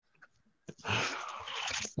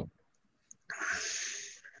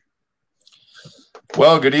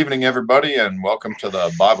Well, good evening, everybody, and welcome to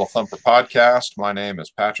the Bible Thumper podcast. My name is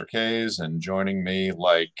Patrick Hayes, and joining me,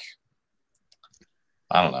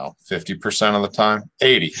 I don't know, 50% of the time,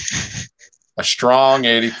 80, a strong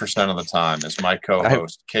 80% of the time is my I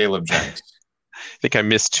co-host, Caleb Jenks. think I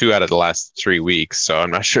missed 2 out of the last 3 weeks, so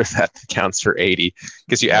I'm not sure if that counts for 80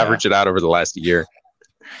 because you Yeah. average it out over the last year.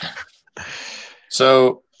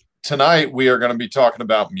 So tonight we are going to be talking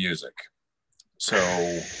about music.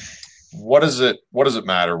 So what does it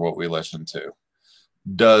matter what we listen to?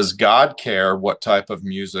 Does God care what type of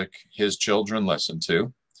music his children listen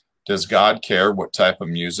to? Does God care what type of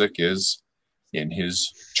music is in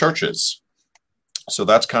his churches? So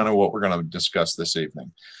that's kind of what we're going to discuss this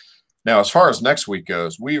evening. Now, as far as next week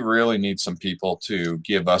goes, we really need some people to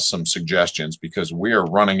give us some suggestions because we are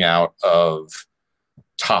running out of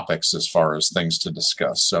topics as far as things to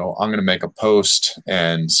discuss. So I'm going to make a post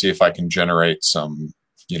and see if I can generate some,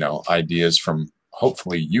 ideas from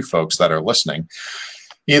hopefully you folks that are listening.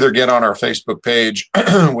 Either get on our Facebook page,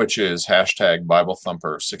 which is hashtag Bible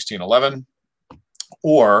Thumper 1611,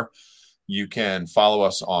 or you can follow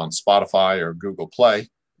us on Spotify or Google Play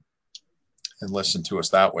and listen to us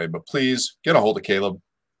that way. But please get a hold of Caleb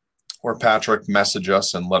or Patrick, message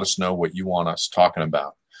us and let us know what you want us talking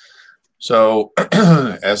about. So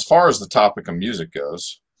as far as the topic of music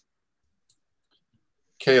goes,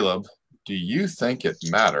 Caleb, do you think it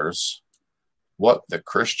matters what the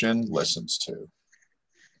Christian listens to?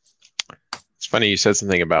 It's funny you said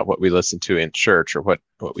something about what we listen to in church or what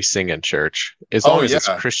we sing in church. As Oh, long as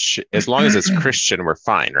yeah. it's Christian, we're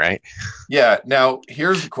fine, right? Yeah. Now,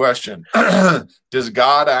 here's the question. Does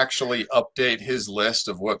God actually update his list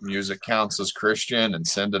of what music counts as Christian and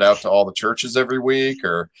send it out to all the churches every week?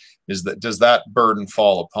 Or does that burden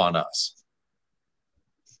fall upon us?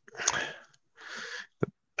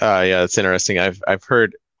 Yeah, it's interesting. I've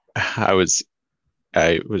heard. I was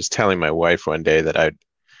telling my wife one day that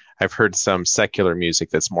I've heard some secular music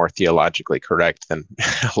that's more theologically correct than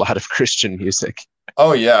a lot of Christian music.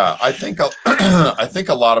 Oh, yeah. I think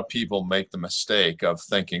a lot of people make the mistake of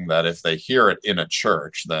thinking that if they hear it in a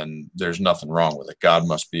church, then there's nothing wrong with it. God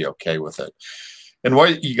must be okay with it. And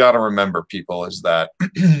what you got to remember, people, is that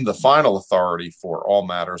the final authority for all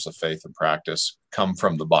matters of faith and practice come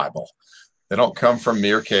from the Bible. They don't come from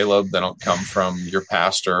me or Caleb. They don't come from your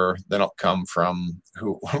pastor. They don't come from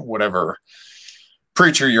whatever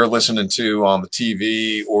preacher you're listening to on the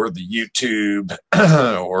TV or the YouTube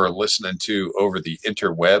or listening to over the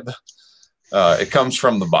interweb. It comes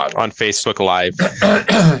from the Bible. On Facebook Live.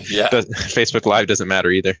 Yeah. Facebook Live doesn't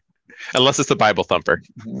matter either, unless it's the Bible Thumper.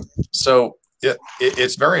 So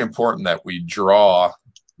it's very important that we draw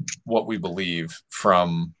what we believe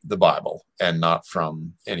from the Bible and not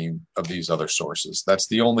from any of these other sources. That's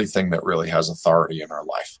the only thing that really has authority in our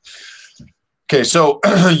life. Okay, so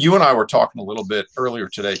you and I were talking a little bit earlier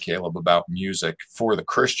today, Caleb, about music for the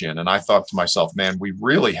Christian. And I thought to myself, man, we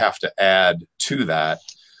really have to add to that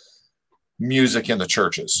music in the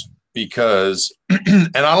churches because,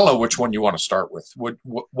 and I don't know which one you want to start with.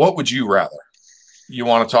 What would you rather? You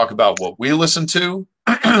want to talk about what we listen to,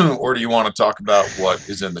 or do you want to talk about what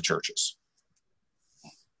is in the churches?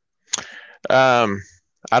 I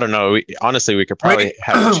don't know. Honestly, we could probably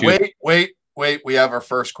have two. Wait. We have our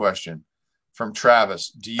first question from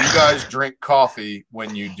Travis. Do you guys drink coffee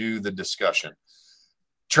when you do the discussion?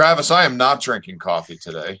 Travis, I am not drinking coffee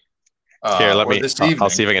today. Here, let me. I'll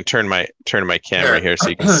see if I can turn my camera here so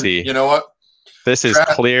you can see. You know what? This is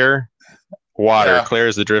clear water, clear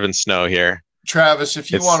as the driven snow here. Travis,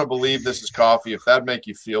 if you want to believe this is coffee, if that make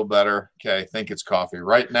you feel better, okay, think it's coffee.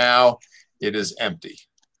 Right now, it is empty.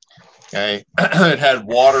 Okay, it had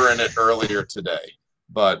water in it earlier today,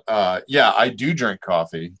 but yeah, I do drink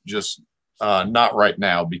coffee, just not right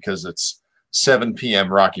now because it's 7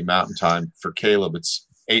 p.m. Rocky Mountain time. For Caleb, it's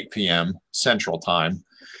 8 p.m. Central time,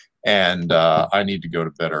 and I need to go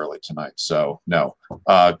to bed early tonight. So no,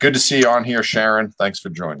 good to see you on here, Sharon. Thanks for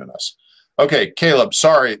joining us. Okay, Caleb,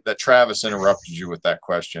 sorry that Travis interrupted you with that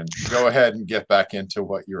question. Go ahead and get back into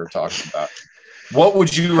what you were talking about. What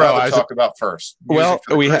would you rather talk about first? Well,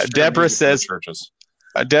 Deborah says,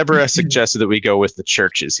 Deborah suggested that we go with the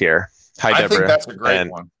churches here. Hi, Deborah. I think that's a great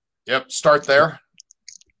one. Yep, start there.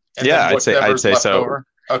 Yeah, I'd say so. Over.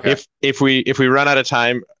 Okay. If we run out of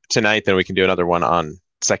time tonight, then we can do another one on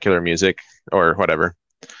secular music or whatever.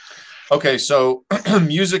 Okay, so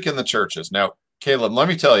music in the churches. Now, Caleb, let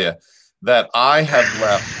me tell you that I have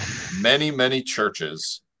left many, many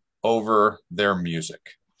churches over their music.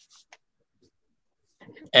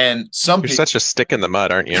 And You're such a stick in the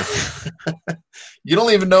mud, aren't you? You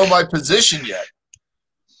don't even know my position yet.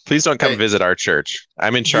 Please don't come Hey, visit our church.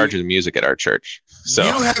 I'm in charge you of the music at our church. So,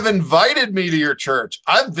 you have invited me to your church.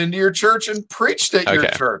 I've been to your church and preached at your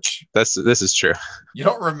okay, church. this is true. You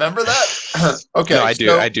don't remember that? No, Okay, I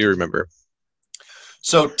do remember.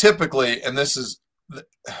 so typically, and this is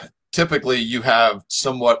typically you have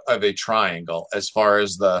somewhat of a triangle as far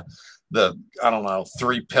as the I don't know,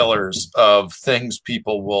 three pillars of things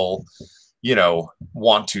people will,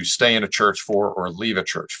 want to stay in a church for or leave a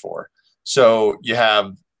church for. So you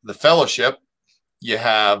have the fellowship, you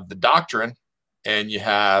have the doctrine, and you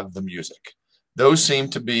have the music. Those seem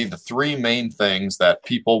to be the three main things that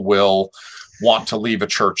people will want to leave a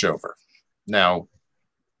church over. Now,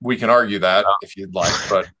 we can argue that if you'd like,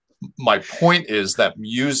 but my point is that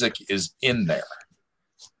music is in there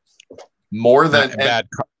more than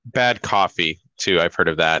Bad coffee too. I've heard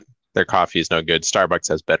of that. Their coffee is no good. Starbucks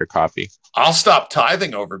has better coffee. I'll stop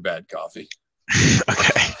tithing over bad coffee.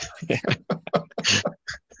 Okay.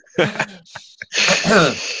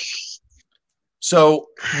 So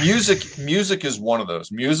music is one of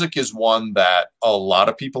those. Music is one that a lot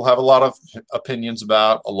of people have a lot of opinions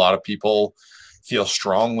about. A lot of people feel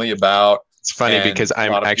strongly about. It's funny because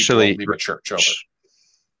I'm actually leave a church over.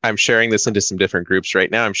 I'm sharing this into some different groups right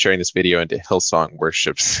now. I'm sharing this video into Hillsong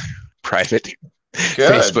Worship's private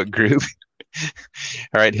Facebook group.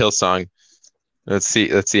 All right, Hillsong. Let's see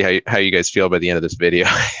how you guys feel by the end of this video.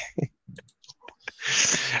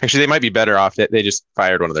 Actually, they might be better off. They just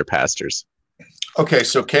fired one of their pastors. Okay,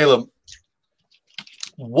 so Caleb,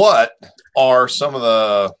 what are some of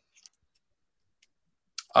the,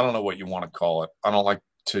 I don't know what you want to call it. I don't like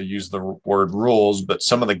to use the word rules, but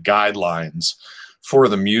some of the guidelines for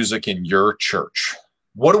the music in your church.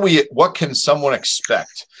 What can someone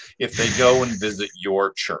expect if they go and visit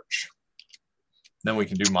your church? Then we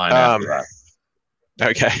can do mine after that.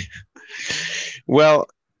 Okay. Well,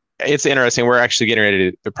 it's interesting. We're actually getting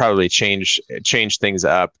ready to probably change things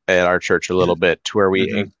up at our church a little bit to where we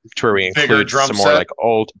include some more like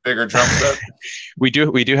bigger drum set. We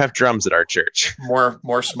do have drums at our church.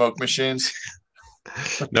 More smoke machines.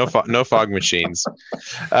 No fog machines.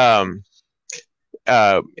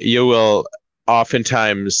 You will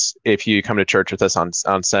oftentimes, if you come to church with us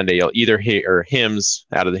on Sunday, you'll either hear hymns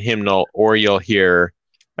out of the hymnal or you'll hear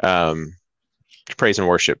praise and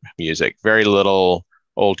worship music. Very little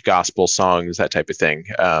old gospel songs, that type of thing,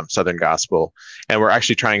 Southern gospel. And we're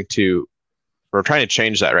actually trying to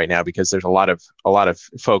change that right now because there's a lot of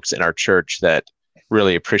folks in our church that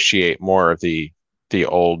really appreciate more of the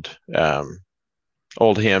old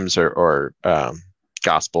hymns or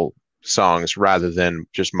gospel songs rather than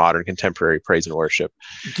just modern contemporary praise and worship.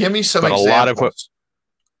 Give me some examples.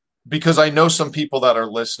 Because I know some people that are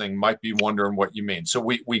listening might be wondering what you mean. So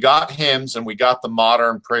we got hymns and we got the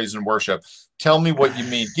modern praise and worship. Tell me what you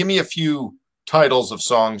mean. Give me a few titles of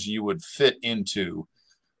songs you would fit into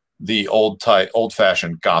the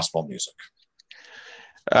old-fashioned gospel music.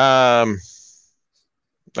 Well,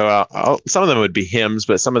 some of them would be hymns,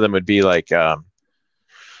 but some of them would be like,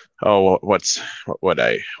 what would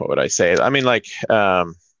I say? I mean, like,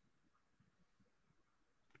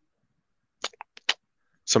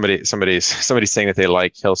 somebody's saying that they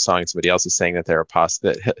like Hillsong. Somebody else is saying that they're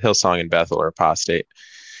apostate. That Hillsong and Bethel are apostate.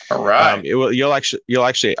 All right. You'll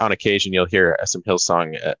actually on occasion you'll hear some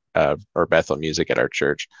Hillsong or Bethel music at our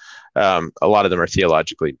church. A lot of them are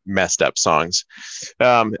theologically messed up songs.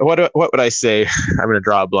 What would I say? I'm going to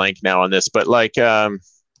draw a blank now on this, but like the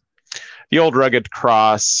old Rugged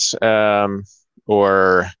Cross,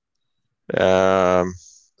 or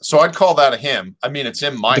so I'd call that a hymn. I mean, it's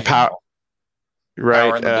in my hymnal.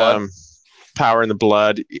 Right. Power in the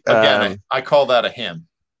Blood. Again, I call that a hymn.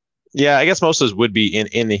 Yeah, I guess most of those would be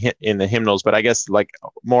in the hymnals, but I guess like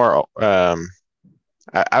more, I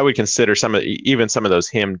would consider some of those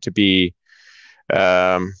hymn to be.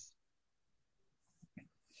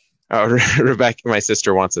 Rebecca, my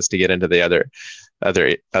sister, wants us to get into the other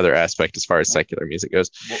aspect as far as secular music goes.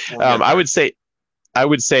 I would say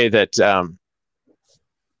that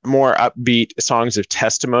more upbeat songs of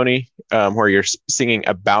testimony, where you're singing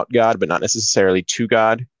about God but not necessarily to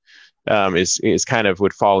God, is kind of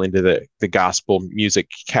would fall into the gospel music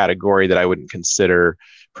category that I wouldn't consider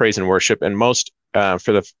praise and worship. And most for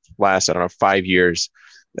the last 5 years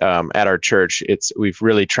at our church, we've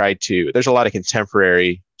really tried to. There's a lot of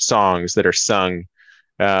contemporary songs that are sung,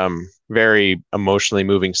 very emotionally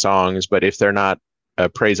moving songs, but if they're not a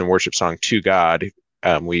praise and worship song to God,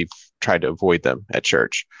 we've tried to avoid them at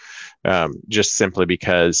church, just simply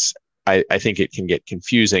because I think it can get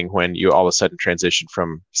confusing when you all of a sudden transition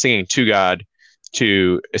from singing to God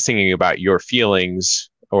to singing about your feelings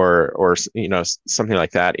or something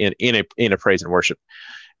like that in a praise and worship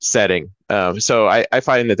setting. So I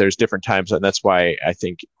find that there's different times, and that's why I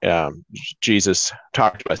think Jesus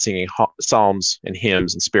talked about singing psalms and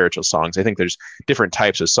hymns and spiritual songs. I think there's different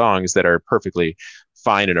types of songs that are perfectly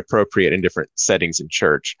fine and appropriate in different settings in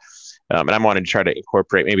church. And I'm wanting to try to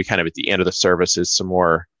incorporate maybe kind of at the end of the services some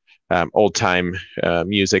more old time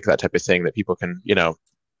music, that type of thing that people can,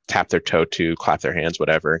 tap their toe to, clap their hands,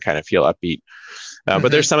 whatever, and kind of feel upbeat.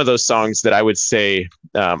 But there's some of those songs that I would say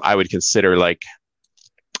I would consider like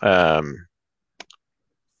I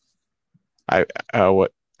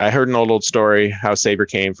heard an old story, how Savior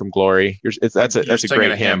came from glory. That's a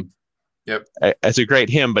great hymn. Yep, it's a great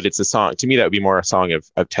hymn, but it's a song. To me, that would be more a song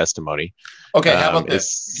of testimony. Okay, how about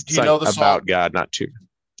this? Do you know the song about God? Not too.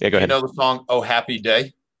 Yeah, go ahead. Do you know the song "Oh Happy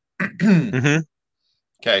Day"? Mm-hmm.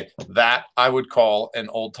 Okay, that I would call an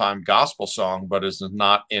old time gospel song, but is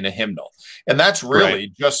not in a hymnal, and that's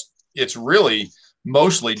really it's really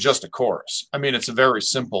mostly just a chorus. I mean, it's a very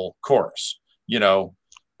simple chorus,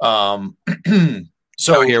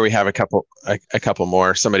 So here we have a couple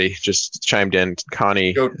more. Somebody just chimed in.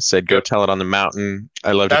 Connie said, "Go tell it on the mountain."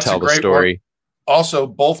 I love to tell the story. One. Also,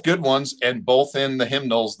 both good ones, and both in the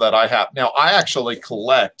hymnals that I have. Now, I actually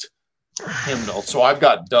collect hymnals, so I've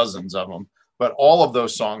got dozens of them. But all of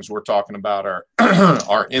those songs we're talking about are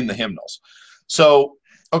are in the hymnals. So,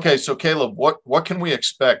 okay, so Caleb, what can we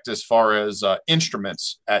expect as far as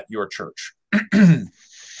instruments at your church?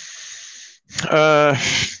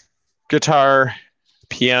 Guitar,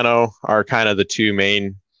 piano are kind of the two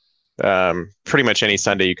main. Pretty much any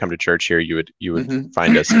Sunday you come to church here, you would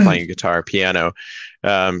find us playing guitar, piano.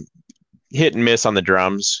 Hit and miss on the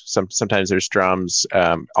drums. Sometimes there's drums.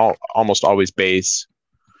 Almost always bass,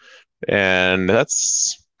 and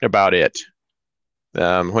that's about it.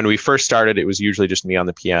 When we first started, it was usually just me on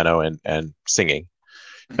the piano and singing,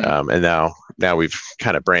 and now we've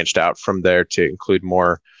kind of branched out from there to include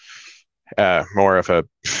more of a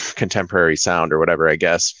contemporary sound or whatever, I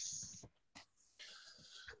guess.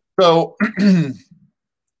 So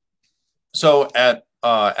at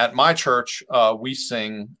my church, we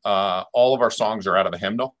sing, all of our songs are out of the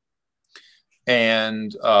hymnal,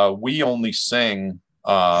 and we only sing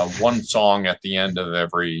one song at the end of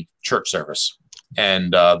every church service.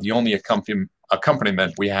 And the only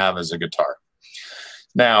accompaniment we have is a guitar.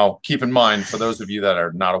 Now, keep in mind, for those of you that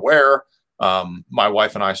are not aware, my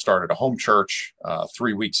wife and I started a home church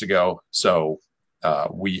 3 weeks ago. So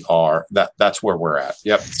that's where we're at.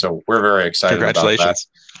 Yep. So we're very excited. Congratulations. About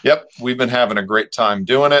that. Yep. We've been having a great time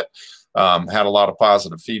doing it. Had a lot of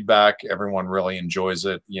positive feedback. Everyone really enjoys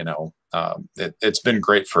it. It's been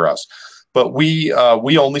great for us, but we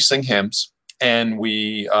only sing hymns, and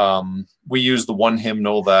we use the one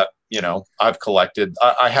hymnal that, I've collected.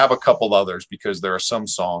 I have a couple others because there are some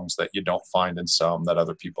songs that you don't find in some that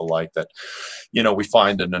other people like that, we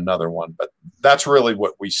find in another one, but that's really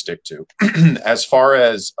what we stick to. As far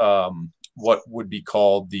as what would be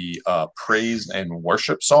called the praise and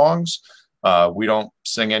worship songs, we don't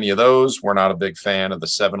sing any of those. We're not a big fan of the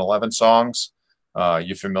 7-Eleven songs.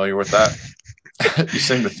 You familiar with that? You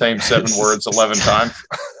sing the same 7 words 11 times.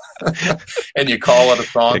 And you call it a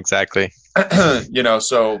song. Exactly.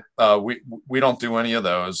 So we don't do any of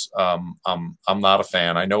those. I'm not a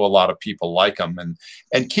fan. I know a lot of people like them,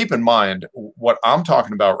 and keep in mind what I'm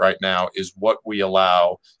talking about right now is what we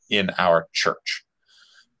allow in our church.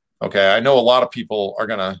 Okay, I know a lot of people are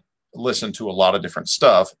going to listen to a lot of different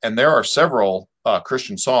stuff, and there are several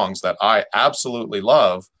Christian songs that I absolutely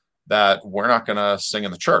love that we're not going to sing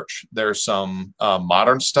in the church. There's some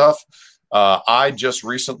modern stuff. I just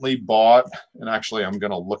recently bought, and actually I'm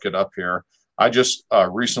going to look it up here. I just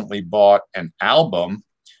recently bought an album,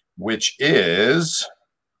 which is,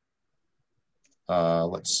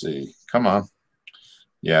 let's see, come on.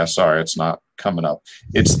 Yeah, sorry, it's not coming up.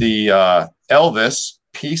 It's the Elvis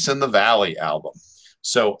Peace in the Valley album.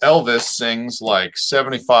 So Elvis sings like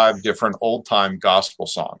 75 different old time gospel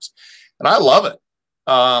songs, and I love it.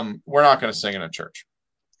 We're not going to sing in a church.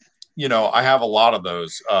 I have a lot of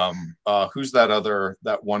those. Who's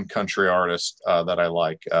that one country artist that I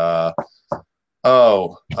like?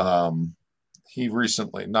 He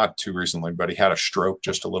recently, not too recently, but he had a stroke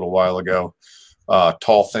just a little while ago.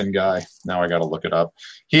 Tall, thin guy. Now I got to look it up.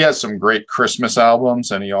 He has some great Christmas albums,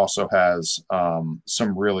 and he also has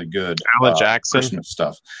some really good Alan Jackson Christmas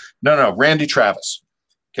stuff. No, Randy Travis.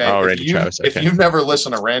 Okay. Randy Travis. Okay. If you've never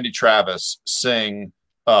listened to Randy Travis sing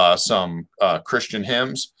some Christian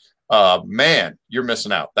hymns, man, you're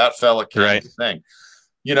missing out. That fella can sing.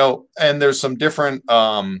 And there's some different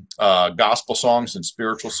gospel songs and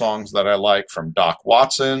spiritual songs that I like from Doc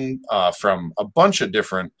Watson, from a bunch of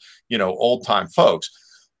different, old time folks.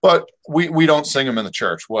 But we don't sing them in the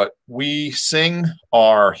church. What we sing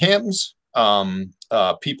are hymns.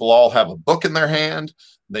 People all have a book in their hand.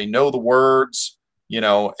 They know the words,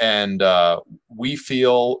 and we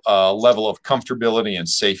feel a level of comfortability and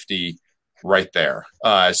safety right there.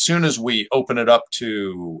 As soon as we open it up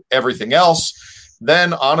to everything else,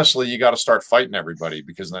 then honestly, you got to start fighting everybody,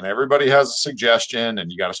 because then everybody has a suggestion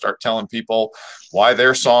and you got to start telling people why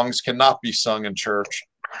their songs cannot be sung in church,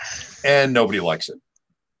 and nobody likes it.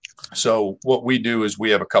 So what we do is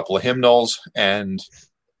we have a couple of hymnals, and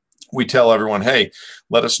we tell everyone, hey,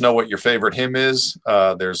 let us know what your favorite hymn is.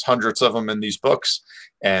 There's hundreds of them in these books,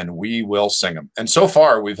 and we will sing them. And so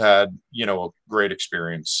far, we've had, a great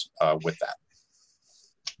experience with that.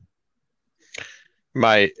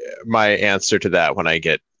 My answer to that, when I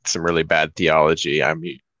get some really bad theology,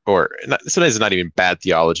 sometimes it's not even bad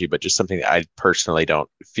theology, but just something that I personally don't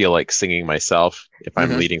feel like singing myself. If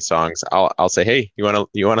I'm leading songs, I'll say, hey, you want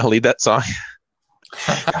to lead that song?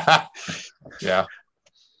 Yeah.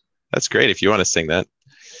 That's great if you want to sing that.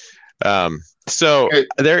 So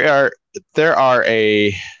there are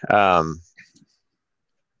a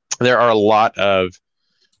lot of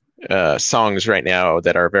songs right now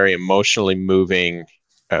that are very emotionally moving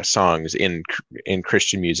songs in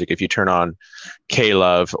Christian music. If you turn on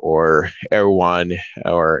K-Love or Air One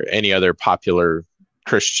or any other popular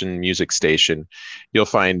Christian music station, you'll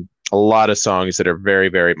find a lot of songs that are very,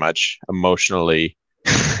 very much emotionally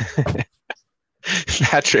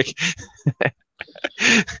Patrick.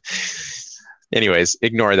 Anyways,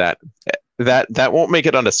 ignore that. That won't make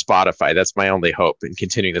it onto Spotify. That's my only hope in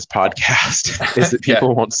continuing this podcast, is that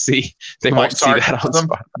people won't see that on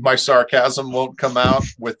Spotify. My sarcasm won't come out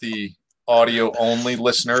with the audio only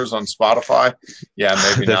listeners on Spotify. Yeah,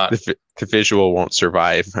 maybe not. The visual won't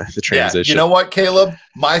survive the transition. Yeah, you know what, Caleb?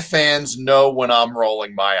 My fans know when I'm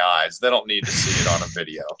rolling my eyes. They don't need to see it on a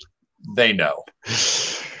video. They know.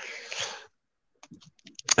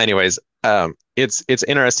 Anyways, it's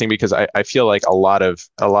interesting because I feel like a lot of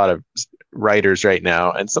writers right now,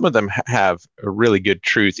 and some of them have a really good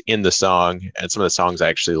truth in the song, and some of the songs I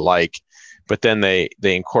actually like, but then they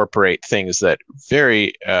incorporate things that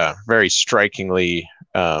very very strikingly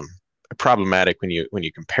problematic when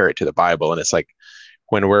you compare it to the Bible. And it's like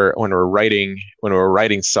when we're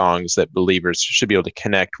writing songs that believers should be able to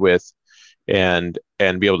connect with and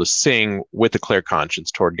be able to sing with a clear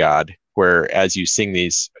conscience toward God, where as you sing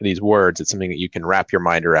these words, it's something that you can wrap your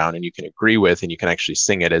mind around and you can agree with, and you can actually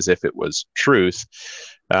sing it as if it was truth.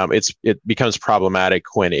 It becomes problematic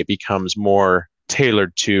when it becomes more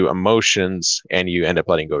tailored to emotions and you end up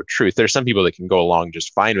letting go of truth. There's some people that can go along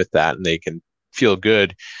just fine with that and they can feel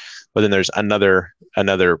good, but then there's another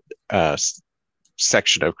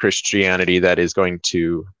section of Christianity that is going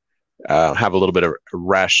to have a little bit of a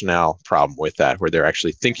rationale problem with that, where they're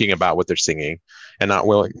actually thinking about what they're singing and not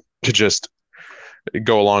willing to just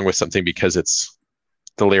go along with something because it's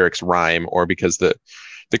the lyrics rhyme or because the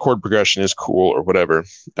chord progression is cool or whatever.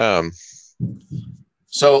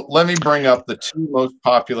 So let me bring up the two most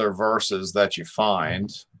popular verses that you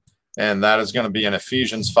find, and that is going to be in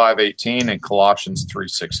Ephesians 5:18 and Colossians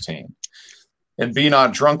 3:16. And be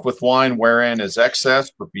not drunk with wine wherein is excess,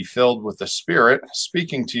 but be filled with the Spirit,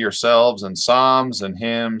 speaking to yourselves in psalms and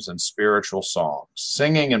hymns and spiritual songs,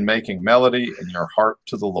 singing and making melody in your heart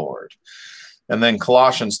to the Lord. And then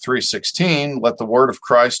Colossians 3:16, let the word of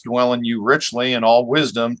Christ dwell in you richly in all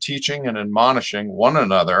wisdom, teaching and admonishing one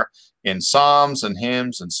another in psalms and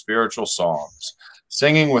hymns and spiritual songs,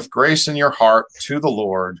 singing with grace in your heart to the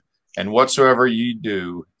Lord. And whatsoever ye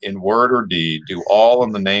do in word or deed, do all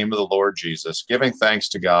in the name of the Lord Jesus, giving thanks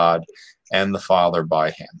to God and the Father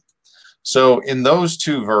by him. So in those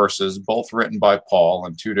two verses, both written by Paul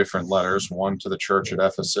in two different letters, one to the church at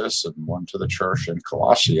Ephesus and one to the church in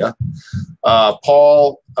Colossia,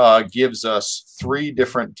 Paul gives us three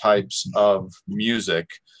different types of music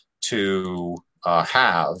to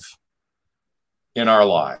have in our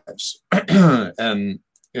lives. And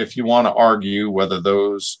if you want to argue whether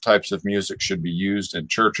those types of music should be used in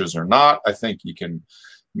churches or not, I think you can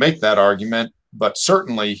make that argument. But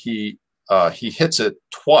certainly he hits it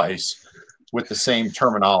twice with the same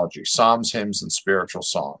terminology: psalms, hymns, and spiritual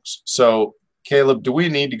songs. So, Caleb, do we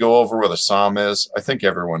need to go over what a psalm is? I think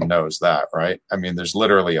everyone knows that, right? I mean, there's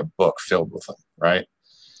literally a book filled with them, right?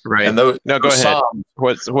 Right. And go ahead. Psalms,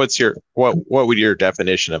 what would your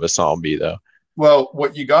definition of a psalm be, though? Well,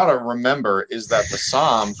 what you got to remember is that the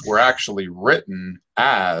Psalms were actually written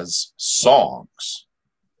as songs.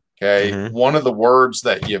 Okay. Mm-hmm. One of the words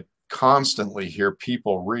that you constantly hear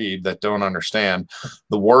people read that don't understand,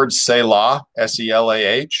 the word Selah,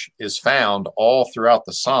 S-E-L-A-H, is found all throughout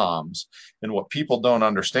the Psalms. And what people don't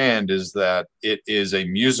understand is that it's a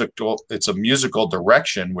musical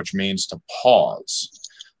direction, which means to pause.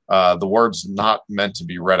 The word's not meant to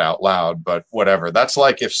be read out loud, but whatever. That's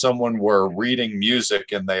like if someone were reading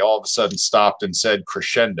music and they all of a sudden stopped and said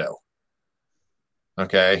crescendo,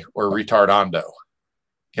 okay, or retardando.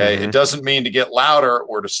 Okay, It doesn't mean to get louder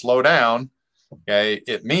or to slow down. Okay,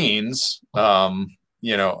 it means, or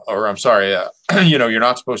I'm sorry, you're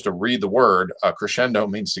not supposed to read the word. Crescendo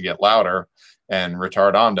means to get louder, and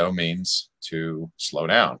retardando means to slow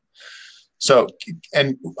down. So,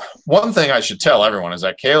 and one thing I should tell everyone is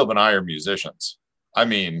that Caleb and I are musicians. I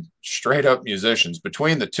mean, straight up musicians.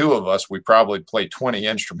 Between the two of us, we probably play 20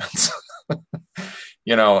 instruments, and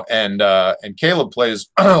Caleb plays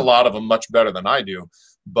a lot of them much better than I do.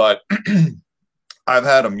 But I've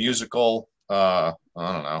had a musical, I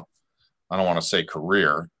don't know, I don't want to say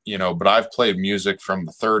career, but I've played music from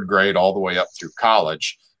the third grade all the way up through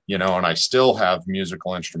college, and I still have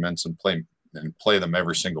musical instruments and play them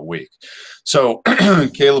every single week. So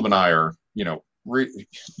Caleb and I are,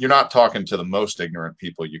 you're not talking to the most ignorant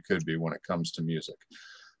people you could be when it comes to music.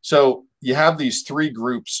 So you have these three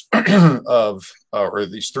groups or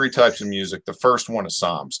these three types of music. The first one is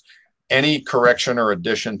Psalms. Any correction or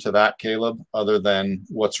addition to that, Caleb, other than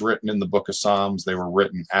what's written in the book of Psalms? They were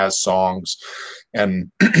written as songs,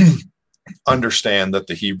 and understand that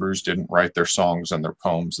the Hebrews didn't write their songs and their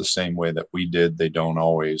poems the same way that we did. They don't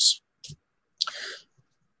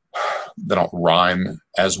rhyme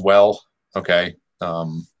as well. Okay.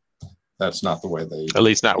 That's not the way they, at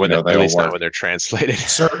least not when they're translated.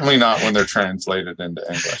 Certainly not when they're translated into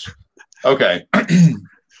English. Okay.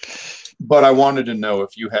 But I wanted to know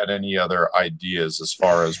if you had any other ideas as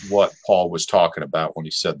far as what Paul was talking about when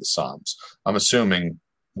he said the Psalms. I'm assuming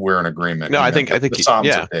we're in agreement. No, I think the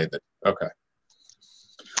Psalms of David. Okay.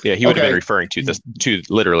 Yeah, he would have been referring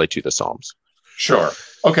literally to the Psalms. Sure.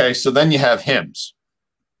 Okay, so then you have hymns.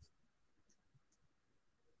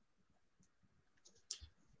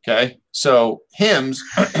 Okay, so hymns.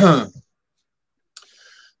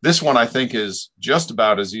 This one I think is just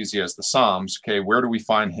about as easy as the Psalms. Okay, where do we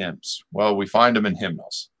find hymns? Well, we find them in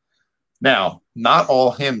hymnals. Now, not all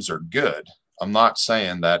hymns are good. I'm not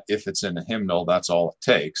saying that if it's in a hymnal, that's all it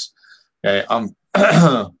takes. Okay,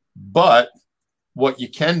 but what you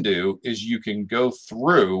can do is you can go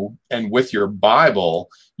through, and with your Bible,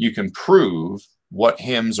 you can prove what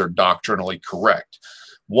hymns are doctrinally correct.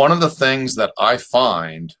 One of the things that I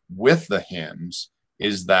find with the hymns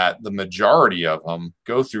is that the majority of them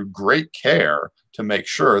go through great care to make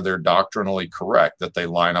sure they're doctrinally correct, that they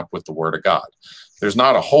line up with the Word of God. There's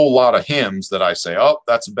not a whole lot of hymns that I say, oh,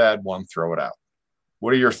 that's a bad one, throw it out.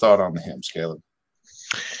 What are your thoughts on the hymns, Caleb?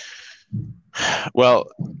 Well,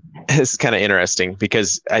 it's kind of interesting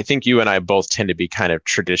because I think you and I both tend to be kind of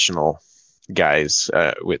traditional guys.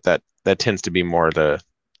 With that tends to be more the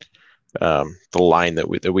line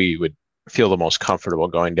that we would feel the most comfortable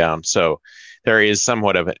going down. So there is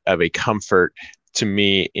somewhat of a comfort to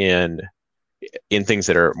me in things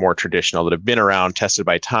that are more traditional, that have been around, tested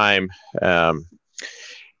by time.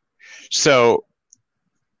 So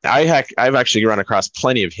I've actually run across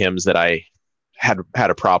plenty of hymns that I had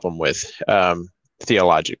a problem with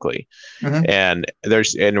theologically, and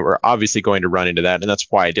we're obviously going to run into that, and that's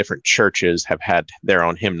why different churches have had their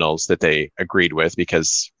own hymnals that they agreed with,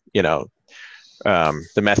 because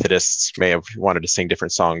the Methodists may have wanted to sing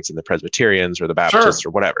different songs than the Presbyterians or the Baptists, sure,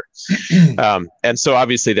 or whatever. And so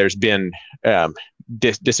obviously there's been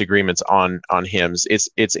disagreements on hymns.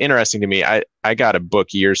 It's interesting to me. I got a book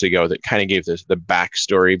years ago that kind of gave the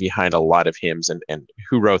backstory behind a lot of hymns and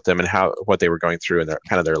who wrote them and what they were going through and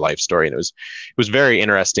their life story. And it was very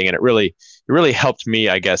interesting, and it really helped me,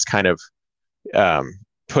 I guess, kind of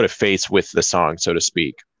put a face with the song, so to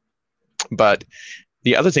speak. But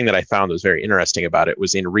the other thing that I found was very interesting about it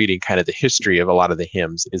was in reading kind of the history of a lot of the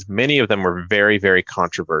hymns, is many of them were very, very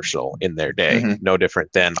controversial in their day, no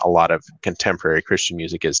different than a lot of contemporary Christian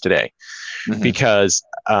music is today, because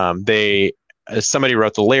somebody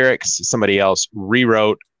wrote the lyrics, somebody else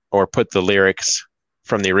rewrote or put the lyrics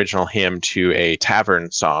from the original hymn to a tavern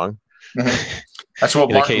song. That's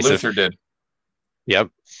what Martin Luther did. Yep.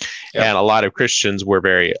 And a lot of Christians were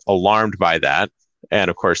very alarmed by that. And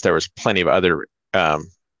of course, there was plenty of other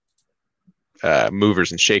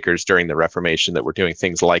movers and shakers during the Reformation that were doing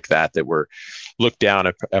things like that were looked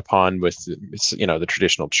down upon with the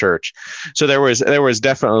traditional church. So there's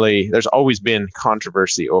always been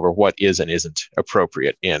controversy over what is and isn't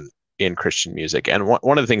appropriate in Christian music. And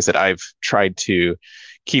one of the things that I've tried to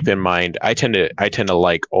keep in mind, I tend to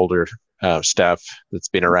like older stuff that's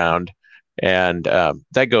been around, and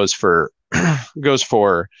that goes for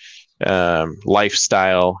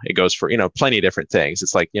lifestyle. It goes for, plenty of different things.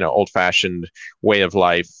 It's like, old fashioned way of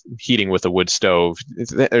life, heating with a wood stove.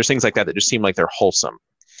 There's things like that that just seem like they're wholesome.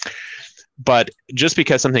 But just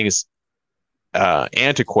because something is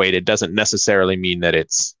antiquated doesn't necessarily mean that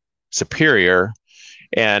it's superior.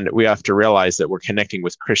 And we have to realize that we're connecting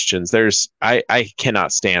with Christians. I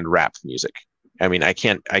cannot stand rap music. I mean, I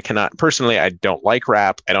cannot personally, I don't like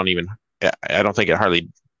rap. I don't think it hardly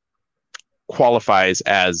qualifies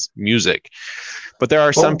as music. But there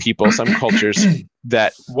are some people, some cultures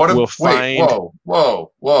that will find.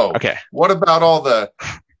 Whoa. Okay. What about all the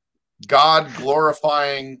God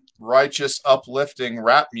glorifying, righteous, uplifting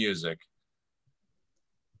rap music?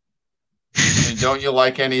 I mean, don't you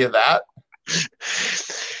like any of that?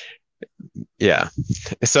 Yeah.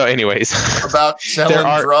 So anyways, about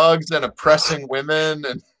selling drugs and oppressing women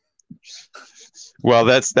and well,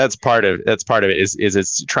 that's part of it is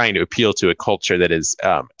it's trying to appeal to a culture that is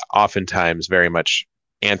oftentimes very much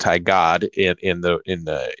anti-God in the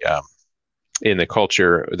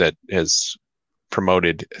culture that has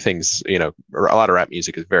promoted things. A lot of rap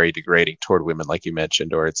music is very degrading toward women, like you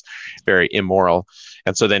mentioned, or it's very immoral.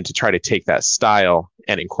 And so then to try to take that style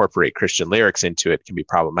and incorporate Christian lyrics into it can be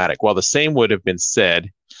problematic. Well, the same would have been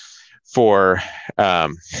said for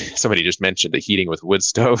somebody just mentioned the heating with wood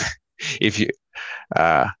stove. If you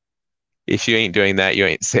ain't doing that, you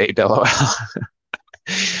ain't saved. LOL.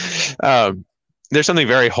 There's something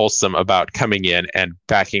very wholesome about coming in and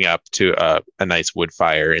backing up to a nice wood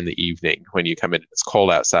fire in the evening when you come in. It's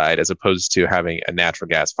cold outside, as opposed to having a natural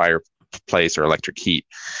gas fireplace or electric heat.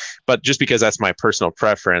 But just because that's my personal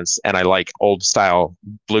preference and I like old style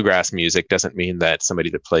bluegrass music doesn't mean that somebody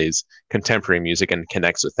that plays contemporary music and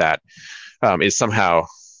connects with that is somehow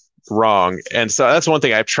wrong. And so that's one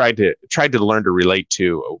thing I've tried to learn to relate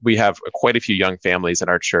to. We have quite a few young families in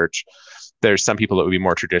our church. There's some people that would be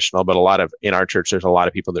more traditional, but in our church, there's a lot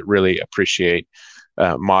of people that really appreciate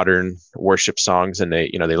modern worship songs, and they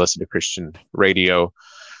listen to Christian radio,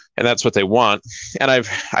 and that's what they want. And I've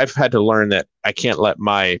had to learn that I can't let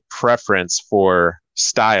my preference for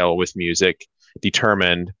style with music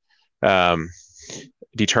determine what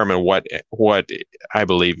I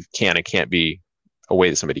believe can and can't be a way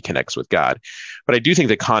that somebody connects with God. But I do think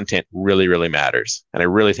the content really, really matters. And I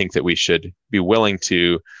really think that we should be willing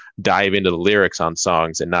to dive into the lyrics on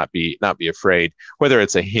songs and not be afraid, whether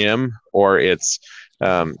it's a hymn or it's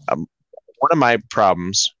one of my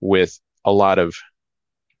problems with a lot of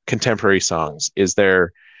contemporary songs is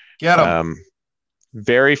they're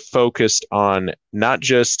very focused on not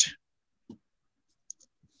just,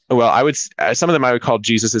 well, some of them I would call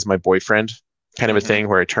Jesus is my boyfriend kind of a thing,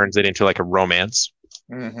 where it turns it into like a romance.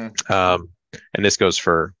 And this goes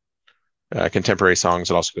for contemporary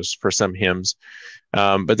songs. It also goes for some hymns.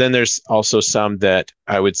 But then there's also some that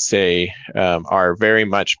I would say are very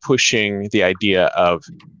much pushing the idea of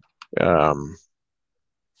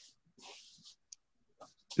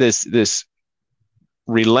this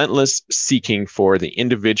relentless seeking for the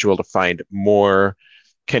individual to find more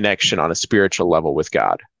connection on a spiritual level with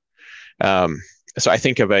God. So I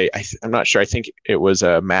think of I'm not sure, I think it was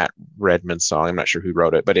a Matt Redman song. I'm not sure who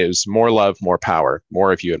wrote it, but it was more love, more power,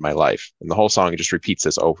 more of you in my life. And the whole song just repeats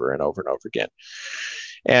this over and over and over again.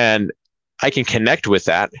 And I can connect with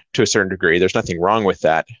that to a certain degree. There's nothing wrong with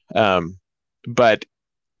that. But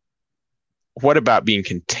what about being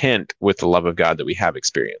content with the love of God that we have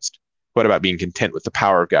experienced? What about being content with the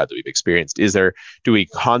power of God that we've experienced? Do we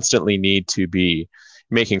constantly need to be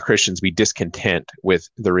making Christians be discontent with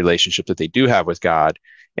the relationship that they do have with God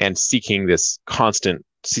and seeking this constant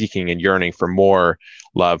seeking and yearning for more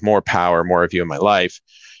love, more power, more of you in my life?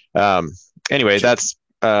 Anyway, that's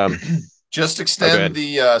just extend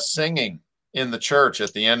the singing in the church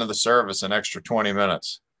at the end of the service an extra 20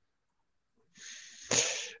 minutes.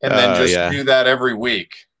 And then do that every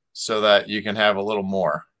week so that you can have a little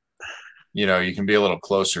more, you can be a little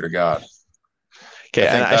closer to God. Okay,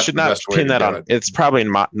 and I should not pin that on. It's probably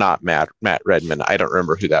not Matt Redman. I don't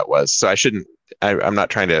remember who that was, so I shouldn't. I'm not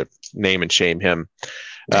trying to name and shame him.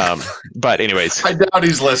 But anyways, I doubt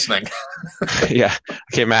he's listening. Yeah.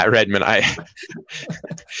 Okay, Matt Redman. I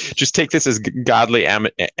just take this as godly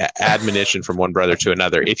admonition from one brother to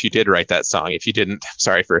another. If you did write that song, if you didn't,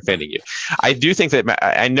 sorry for offending you. I do think that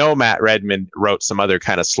I know Matt Redman wrote some other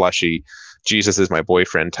kind of slushy Jesus is my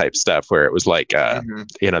boyfriend type stuff, where it was like,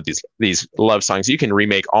 these love songs. You can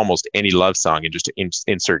remake almost any love song and just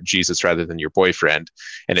insert Jesus rather than your boyfriend,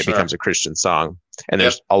 and it becomes a Christian song. And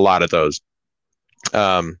there's a lot of those.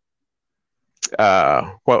 It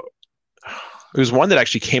was one that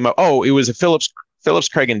actually came up. Oh, it was a Philip Phillips,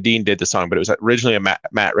 Craig, and Dean did the song, but it was originally a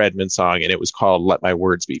Matt Redman song, and it was called "Let My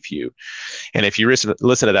Words Be Few." And if you listen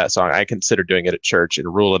to that song, I consider doing it at church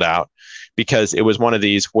and rule it out, because it was one of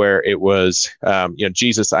these where it was,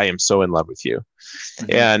 Jesus, I am so in love with you.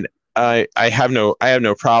 Mm-hmm. And I have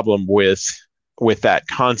no problem with that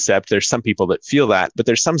concept. There's some people that feel that, but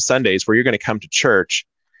there's some Sundays where you're going to come to church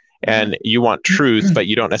and you want truth, but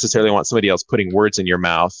you don't necessarily want somebody else putting words in your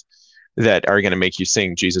mouth that are going to make you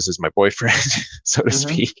sing "Jesus is my boyfriend," so to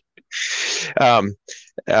speak.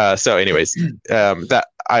 So anyways, that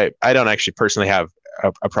I don't actually personally have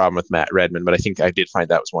a problem with Matt Redman, but I think I did find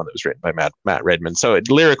that was one that was written by Matt Redman. So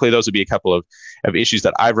lyrically, those would be a couple of issues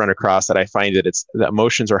that I've run across, that I find that the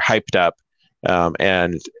emotions are hyped up,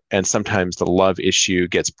 and sometimes the love issue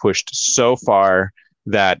gets pushed so far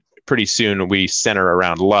that pretty soon we center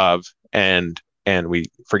around love and we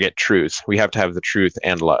forget truth. We have to have the truth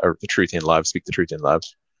and love, or the truth in love. Speak the truth in love.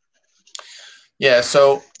 Yeah.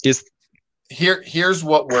 So here's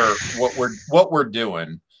what we're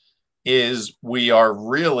doing is we are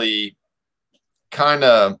really kind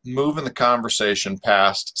of moving the conversation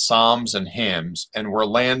past Psalms and hymns, and we're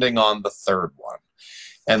landing on the third one.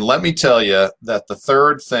 And let me tell you that the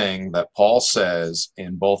third thing that Paul says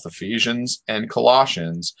in both Ephesians and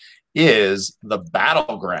Colossians is the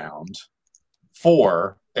battleground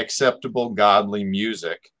for acceptable godly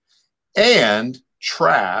music and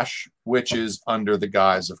trash, which is under the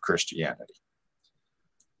guise of Christianity.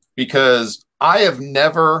 Because I have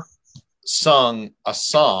never sung a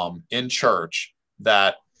psalm in church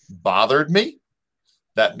that bothered me,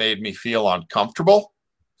 that made me feel uncomfortable.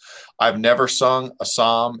 I've never sung a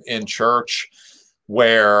psalm in church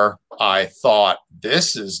where I thought,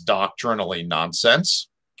 this is doctrinally nonsense.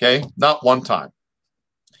 Okay, not one time.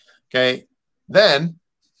 Okay, then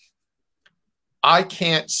I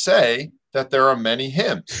can't say that there are many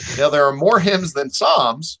hymns. Now, there are more hymns than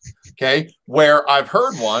psalms, okay, where I've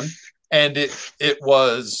heard one and it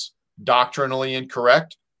was doctrinally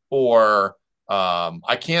incorrect, or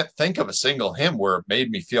I can't think of a single hymn where it made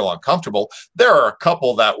me feel uncomfortable. There are a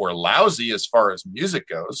couple that were lousy as far as music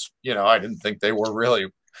goes. I didn't think they were really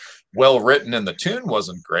well written and the tune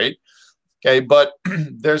wasn't great. Okay, but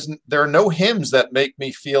there are no hymns that make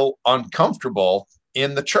me feel uncomfortable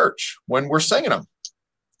in the church when we're singing them.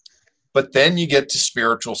 But then you get to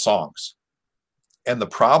spiritual songs. And the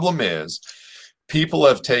problem is people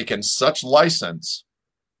have taken such license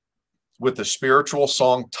with the spiritual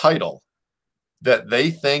song title that they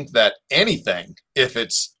think that anything, if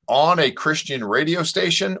it's on a Christian radio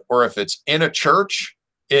station or if it's in a church,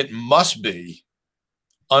 it must be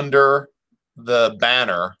under the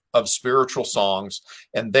banner of spiritual songs,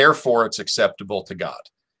 and therefore it's acceptable to God.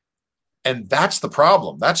 And that's the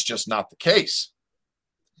problem. That's just not the case.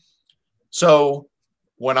 So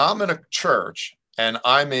when I'm in a church and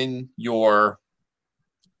I'm in your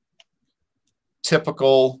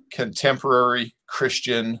typical contemporary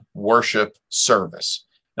Christian worship service,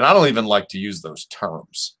 and I don't even like to use those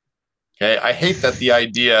terms. Okay. I hate the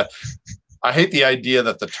idea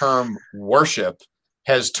that the term worship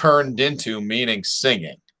has turned into meaning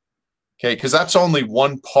singing. Okay, because that's only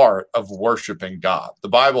one part of worshiping God. The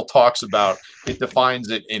Bible talks about, it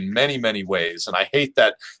defines it in many, many ways. And I hate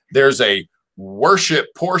that there's a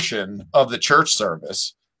worship portion of the church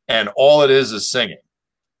service and all it is singing.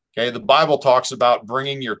 Okay, the Bible talks about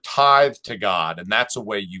bringing your tithe to God, and that's a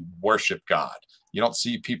way you worship God. You don't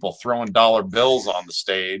see people throwing dollar bills on the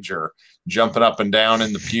stage or jumping up and down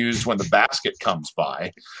in the pews when the basket comes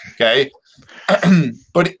by. Okay,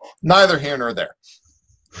 but neither here nor there.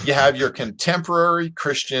 You have your contemporary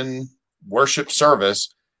Christian worship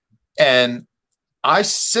service, and I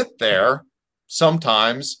sit there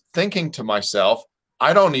sometimes thinking to myself,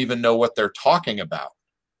 I don't even know what they're talking about.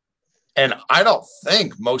 And I don't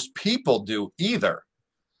think most people do either,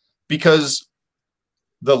 because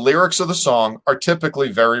the lyrics of the song are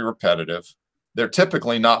typically very repetitive. They're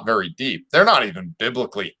typically not very deep. They're not even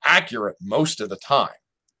biblically accurate most of the time.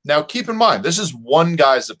 Now, keep in mind, this is one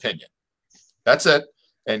guy's opinion. That's it.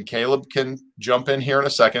 And Caleb can jump in here in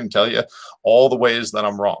a second and tell you all the ways that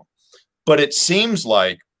I'm wrong. But it seems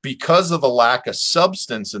like because of the lack of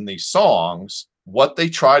substance in these songs, what they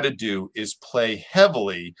try to do is play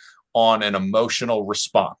heavily on an emotional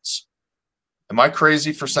response. Am I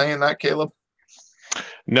crazy for saying that, Caleb?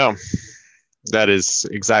 No, that is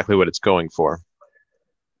exactly what it's going for.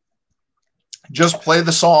 Just play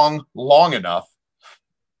the song long enough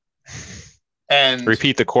and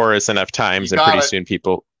repeat the chorus enough times, and pretty soon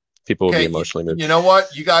people will be emotionally moved. You know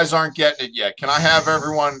what? You guys aren't getting it yet. Can I have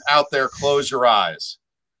everyone out there close your eyes?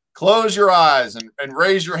 Close your eyes and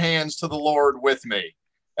raise your hands to the Lord with me.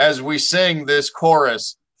 as we sing this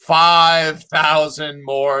chorus 5,000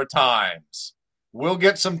 more times. We'll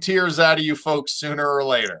get some tears out of you folks sooner or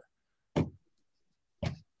later.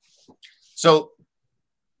 So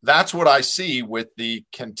that's what I see with the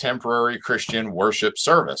contemporary Christian worship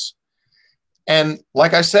service. And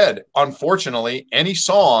like I said, unfortunately, any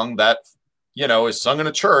song that, is sung in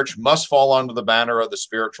a church must fall under the banner of the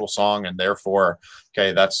spiritual song. And therefore,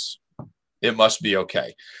 okay, it must be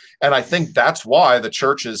okay. And I think that's why the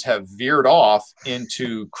churches have veered off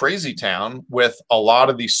into crazy town with a lot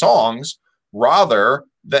of these songs rather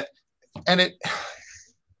than,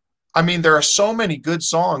 there are so many good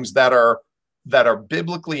songs that are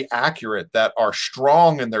biblically accurate, that are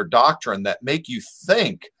strong in their doctrine, that make you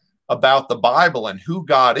think about the Bible and who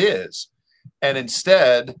God is. And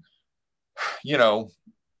instead,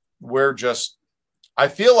 I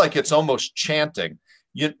feel like it's almost chanting.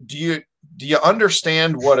 Do you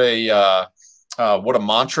understand what a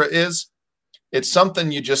mantra is? It's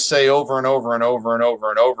something you just say over and over and over and over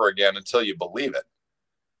and over again until you believe it.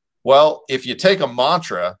 Well, if you take a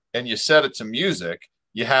mantra and you set it to music,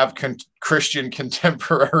 you have Christian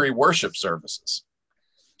contemporary worship services.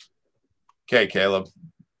 Okay, Caleb,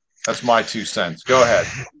 that's my 2 cents. Go ahead.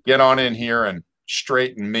 Get on in here and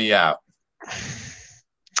straighten me out.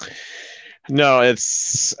 No,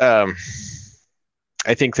 it's I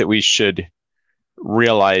think that we should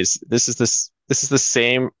realize this is the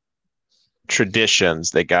same traditions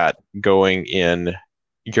that got going in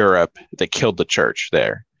Europe that killed the church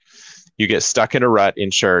there. You get stuck in a rut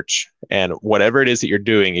in church, and whatever it is that you're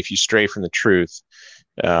doing, if you stray from the truth,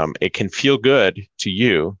 it can feel good to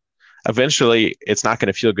you. Eventually, it's not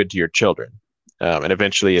going to feel good to your children. And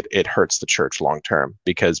eventually it hurts the church long term,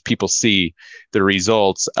 because people see the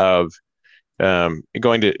results of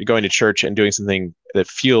going to church and doing something that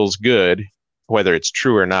feels good, whether it's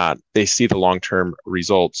true or not. They see the long-term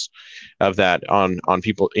results of that on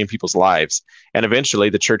people's lives. And eventually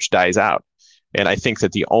the church dies out. And I think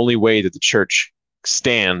that the only way that the church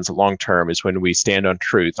stands long-term is when we stand on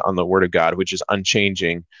truth, on the word of God, which is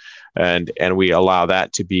unchanging. And we allow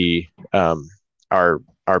that to be our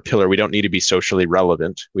pillar. We don't need to be socially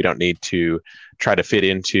relevant. We don't need to try to fit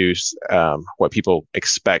into what people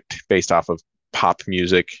expect based off of pop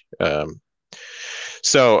music.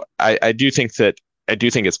 So I do think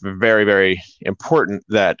it's very, very important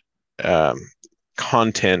that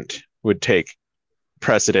content would take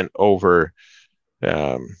precedent over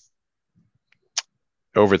the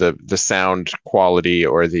sound quality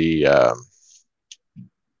or the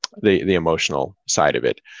emotional side of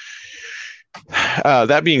it.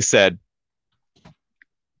 That being said,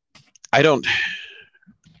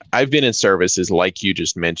 I've been in services like you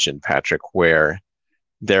just mentioned, Patrick, where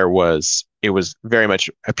it was very much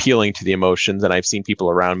appealing to the emotions, and I've seen people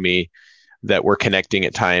around me that were connecting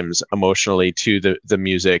at times emotionally to the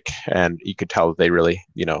music, and you could tell that they really,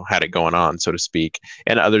 had it going on, so to speak,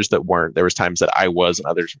 and others that weren't. There was times that I was,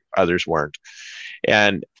 and others weren't.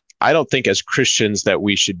 And I don't think as Christians that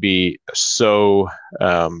we should be so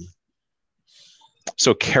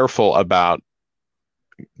careful about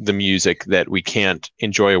the music that we can't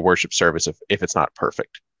enjoy a worship service if it's not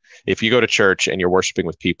perfect. If you go to church and you're worshiping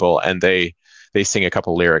with people and they sing a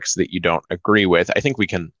couple lyrics that you don't agree with, I think we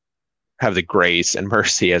can have the grace and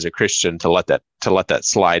mercy as a Christian to let that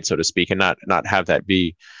slide, so to speak, and not have that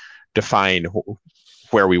be define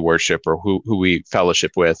where we worship or who we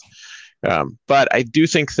fellowship with. But I do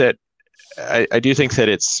think that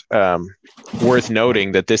it's worth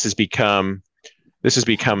noting that this has become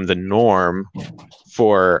the norm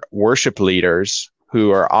for worship leaders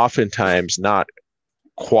who are oftentimes not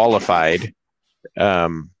qualified.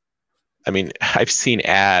 I've seen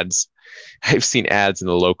ads in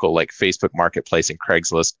the local Facebook marketplace and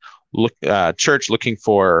Craigslist, church looking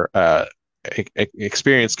for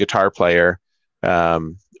experienced guitar player,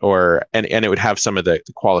 and it would have some of the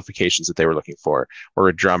qualifications that they were looking for, or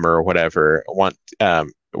a drummer or whatever. Want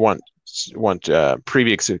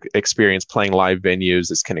previous experience playing live venues.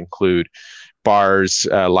 This can include bars,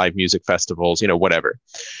 live music festivals, whatever.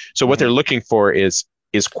 So what they're looking for is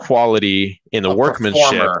quality in the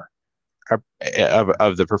workmanship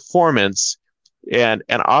of the performance. And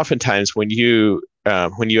oftentimes when you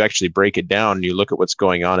actually break it down and you look at what's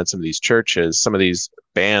going on in some of these churches, some of these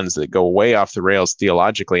bands that go way off the rails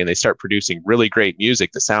theologically, and they start producing really great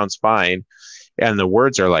music that sounds fine, and the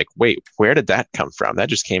words are like, wait, where did that come from? That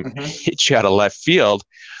just hit you out of left field.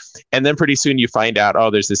 And then pretty soon you find out,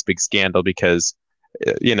 there's this big scandal because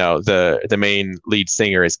the main lead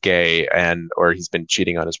singer is gay, and or he's been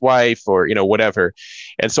cheating on his wife, or whatever.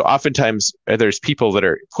 And so oftentimes there's people that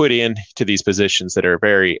are put into these positions that are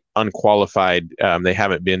very unqualified. They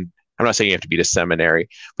haven't been, I'm not saying you have to be to seminary,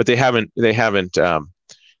 but they haven't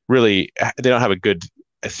really, they don't have a good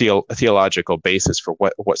theological basis for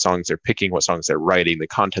what songs they're picking, what songs they're writing, the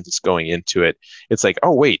content that's going into it. It's like,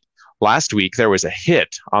 oh wait, last week there was a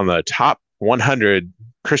hit on the top 100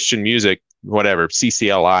 Christian music, whatever,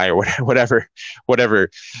 CCLI or whatever,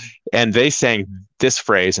 and they sang this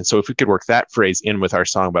phrase. And so if we could work that phrase in with our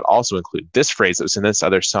song, but also include this phrase that was in this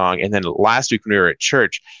other song. And then last week when we were at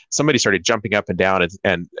church, somebody started jumping up and down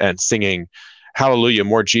and singing, hallelujah,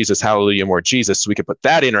 more Jesus, hallelujah, more Jesus. So we could put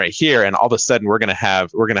that in right here, and all of a sudden we're gonna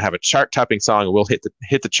have a chart-topping song, and we'll hit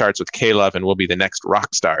the charts with K-Love, and we'll be the next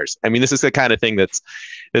rock stars. I mean, this is the kind of thing that's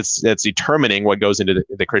determining what goes into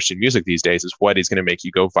the Christian music these days, is what is going to make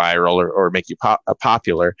you go viral or make you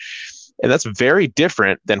popular. And that's very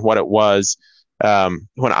different than what it was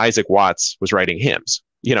when Isaac Watts was writing hymns.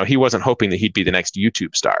 He wasn't hoping that he'd be the next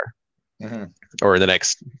YouTube star, mm-hmm, or the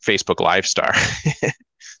next Facebook Live star.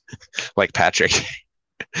 Like Patrick.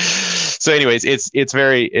 So anyways,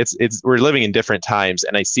 we're living in different times,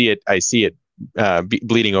 and I see it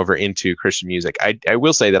bleeding over into Christian music. I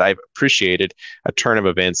will say that I've appreciated a turn of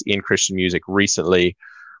events in Christian music recently,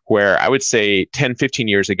 where I would say 10, 15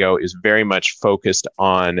 years ago is very much focused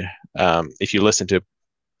on, if you listen to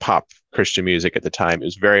pop Christian music at the time, it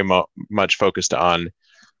was very much focused on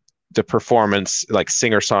the performance, like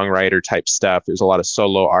singer-songwriter type stuff. There's a lot of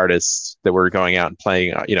solo artists that were going out and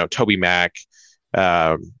playing, Toby Mac,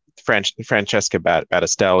 Francesca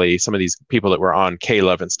Battistelli, some of these people that were on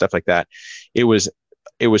K-Love and stuff like that. It was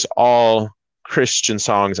all Christian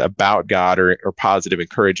songs about God or positive,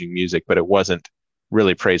 encouraging music, but it wasn't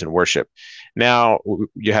really praise and worship. Now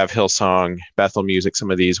you have Hillsong, Bethel Music, some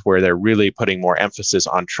of these where they're really putting more emphasis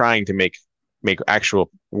on trying to make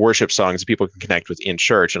actual worship songs people can connect with in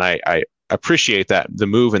church. And I appreciate that, the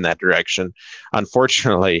move in that direction.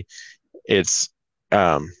 Unfortunately, it's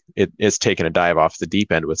taken a dive off the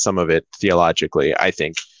deep end with some of it theologically, I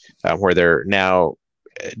think, where they're now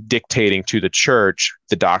dictating to the church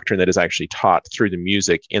the doctrine that is actually taught through the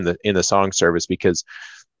music in the song service, because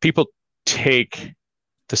people take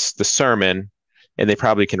the sermon and they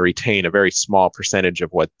probably can retain a very small percentage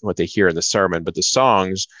of what they hear in the sermon, but the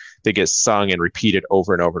songs, they get sung and repeated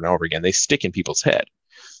over and over and over again. They stick in people's head,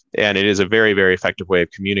 and it is a very, very effective way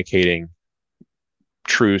of communicating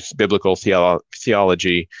truth, biblical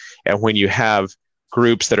theology. And when you have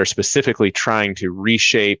groups that are specifically trying to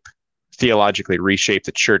theologically reshape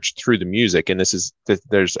the church through the music, and this is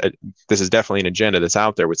definitely an agenda that's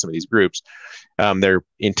out there with some of these groups. They're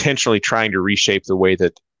intentionally trying to reshape the way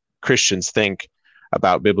that Christians think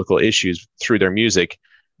about biblical issues through their music.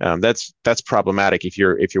 That's problematic if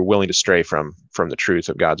you're willing to stray from the truth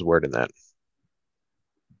of God's word in that.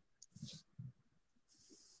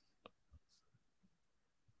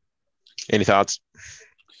 Any thoughts?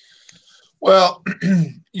 Well,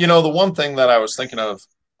 the one thing that I was thinking of,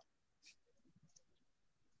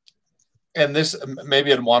 and this,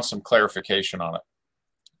 maybe I'd want some clarification on it.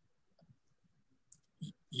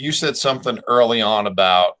 You said something early on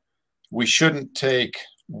about we shouldn't take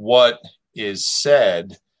what is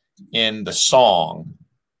said in the song,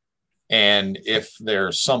 and if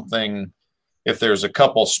there's a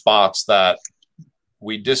couple spots that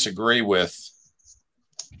we disagree with,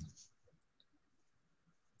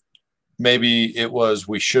 maybe it was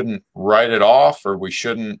we shouldn't write it off, or we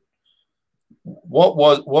shouldn't. What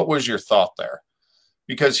was your thought there?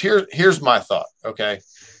 Because here's my thought. Okay,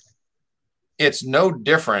 it's no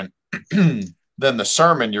different than the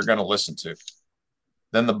sermon you're going to listen to,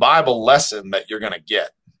 than the Bible lesson that you're going to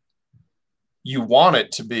get. You want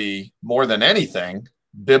it to be, more than anything,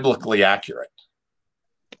 biblically accurate.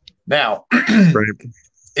 Now, right,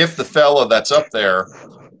 if the fella that's up there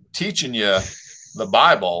teaching you the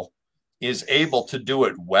Bible is able to do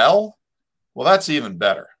it well, that's even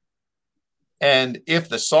better. And if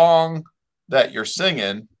the song that you're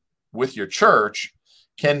singing with your church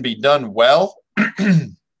can be done well,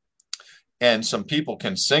 and some people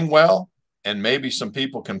can sing well, and maybe some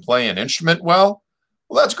people can play an instrument well,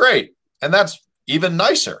 that's great. And that's even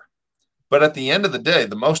nicer. But at the end of the day,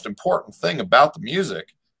 the most important thing about the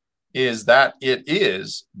music is that it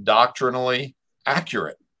is doctrinally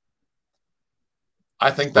accurate.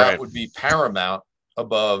 I think that would be paramount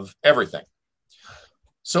above everything.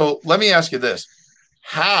 So let me ask you this.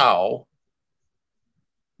 How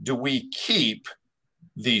do we keep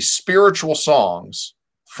these spiritual songs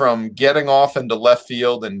from getting off into left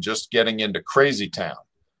field and just getting into crazy town?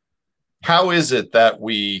 How is it that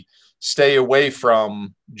we stay away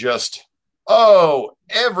from just, oh,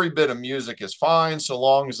 every bit of music is fine so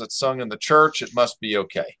long as it's sung in the church, it must be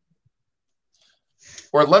okay?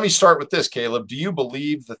 Or let me start with this, Caleb. Do you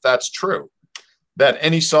believe that that's true? That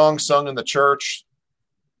any song sung in the church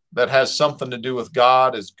that has something to do with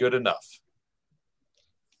God is good enough?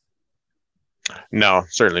 No,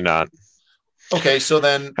 certainly not. Okay, so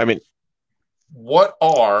then I mean, what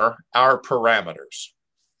are our parameters?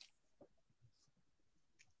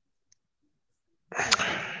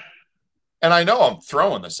 And I know I'm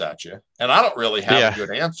throwing this at you, and I don't really have a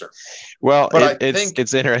good answer. Well, but I it's think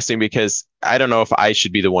it's interesting because I don't know if I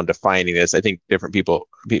should be the one defining this. I think different people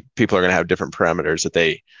are going to have different parameters that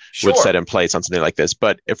they would set in place on something like this.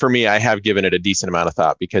 But for me, I have given it a decent amount of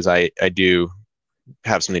thought because I do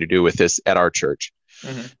have something to do with this at our church.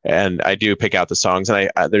 Mm-hmm. And I do pick out the songs, and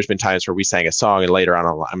there's been times where we sang a song, and later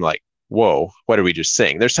on I'm like, whoa, what did we just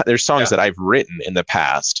sing? There's songs that I've written in the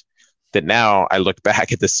past that now I look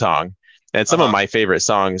back at the song, and some of my favorite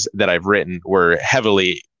songs that I've written were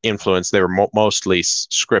heavily influenced. They were mostly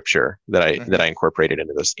scripture that I incorporated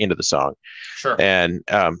into the song. Sure. And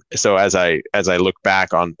so as I look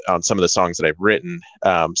back on some of the songs that I've written,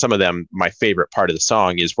 some of them, my favorite part of the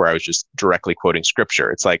song is where I was just directly quoting scripture.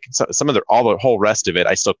 It's like some of the whole rest of it,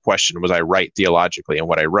 I still question, was I right theologically in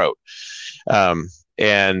what I wrote?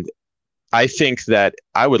 And I think that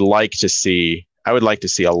I would like to see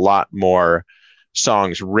a lot more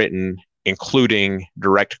songs written including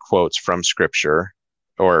direct quotes from scripture,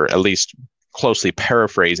 or at least closely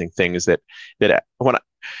paraphrasing things that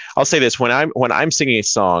I'll say this, when I'm singing a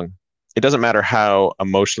song, it doesn't matter how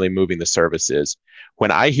emotionally moving the service is.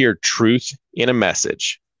 When I hear truth in a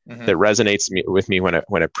message that resonates with me, when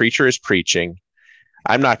a preacher is preaching,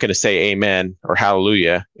 I'm not going to say amen or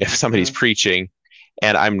hallelujah if somebody's preaching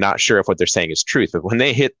and I'm not sure if what they're saying is truth. But when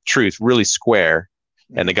they hit truth really square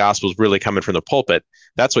and the gospel is really coming from the pulpit,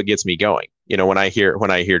 that's what gets me going. You know, when I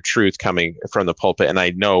hear truth coming from the pulpit, and I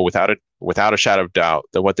know without a shadow of doubt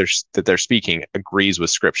that what they're speaking agrees with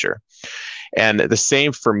scripture. And the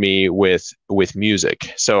same for me with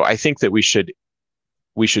music. So I think that we should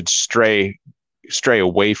stray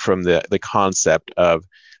away from the concept of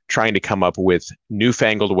trying to come up with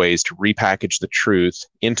newfangled ways to repackage the truth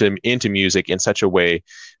into music in such a way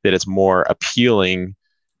that it's more appealing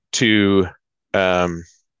to our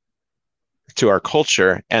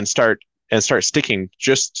culture, and start sticking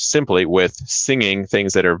just simply with singing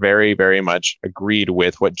things that are very, very much agreed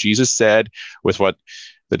with what Jesus said, with what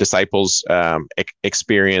the disciples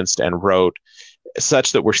experienced and wrote,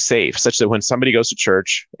 such that we're safe, such that when somebody goes to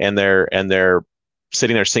church and they're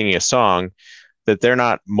sitting there singing a song, that they're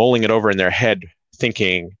not mulling it over in their head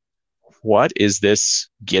thinking, what is this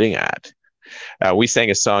getting at? We sang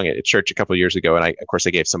a song at church a couple of years ago, and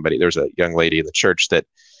there's a young lady in the church that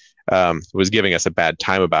was giving us a bad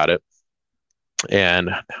time about it, and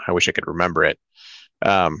I wish I could remember it.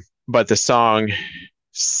 But the song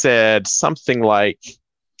said something like,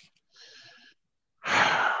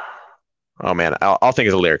 oh man, I'll think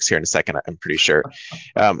of the lyrics here in a second. I'm pretty sure.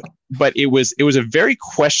 But it was a very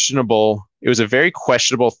questionable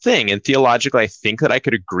thing. And theologically, I think that I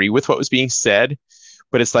could agree with what was being said,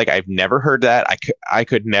 but it's like, I've never heard that. I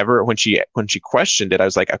could never, when she questioned it, I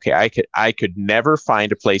was like, okay, I could never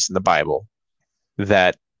find a place in the Bible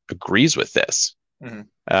that agrees with this.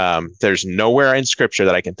 There's nowhere in scripture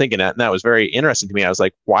that I can think of that. And that was very interesting to me. I was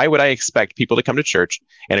like, why would I expect people to come to church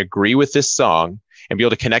and agree with this song and be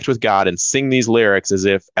able to connect with God and sing these lyrics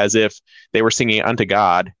as if they were singing unto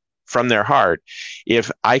God from their heart,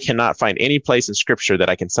 if I cannot find any place in scripture that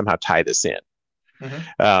I can somehow tie this in?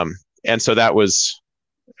 And so that was,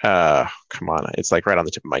 come on, it's like right on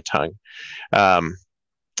the tip of my tongue.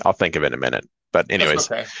 I'll think of it in a minute. But anyways,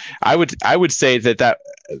 okay. I would say that,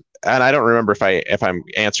 and I don't remember if I'm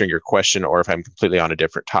answering your question or if I'm completely on a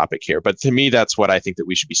different topic here. But to me, that's what I think that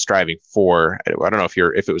we should be striving for. I don't know if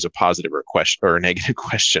it was a positive or a question or a negative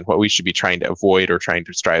question, what we should be trying to avoid or trying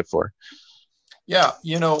to strive for. Yeah,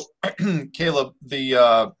 Caleb,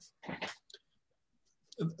 the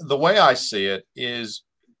way I see it is,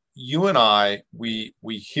 you and I, we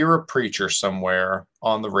hear a preacher somewhere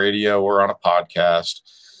on the radio or on a podcast.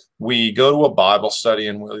 We go to a Bible study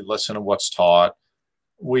and we listen to what's taught.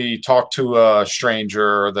 We talk to a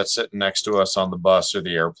stranger that's sitting next to us on the bus or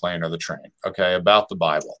the airplane or the train, okay, about the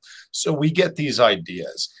Bible. So we get these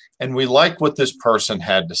ideas and we like what this person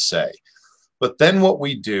had to say. But then what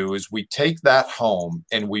we do is we take that home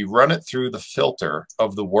and we run it through the filter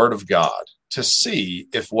of the Word of God to see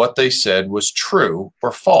if what they said was true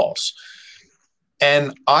or false.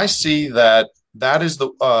 And I see that that is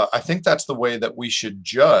I think that's the way that we should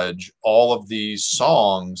judge all of these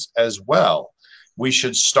songs as well. We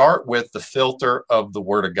should start with the filter of the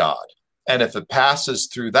Word of God. And if it passes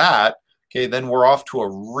through that, okay, then we're off to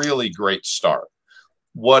a really great start.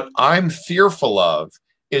 What I'm fearful of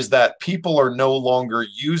is that people are no longer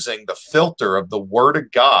using the filter of the Word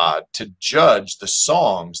of God to judge the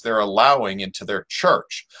songs they're allowing into their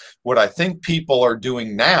church. What I think people are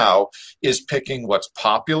doing now is picking what's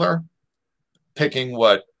popular, picking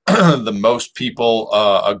what the most people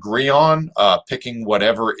agree on, picking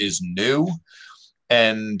whatever is new,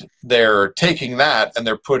 and they're taking that and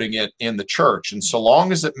they're putting it in the church. And so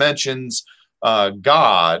long as it mentions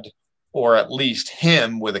God, or at least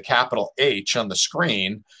him with a capital H on the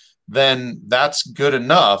screen, then that's good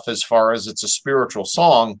enough as far as it's a spiritual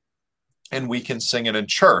song and we can sing it in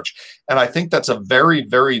church. And I think that's a very,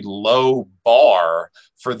 very low bar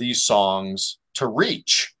for these songs to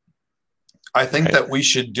reach. I think that we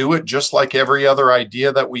should do it just like every other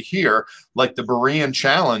idea that we hear, like the Berean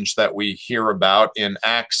challenge that we hear about in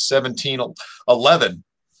Acts 17:11.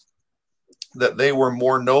 That they were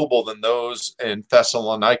more noble than those in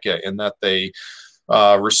Thessalonica, in that they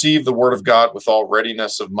received the word of God with all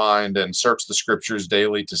readiness of mind and searched the scriptures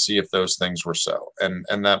daily to see if those things were so.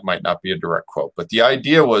 And that might not be a direct quote, but the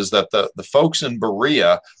idea was that the folks in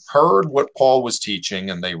Berea heard what Paul was teaching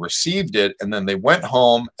and they received it, and then they went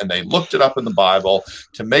home and they looked it up in the Bible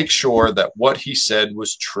to make sure that what he said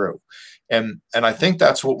was true. And I think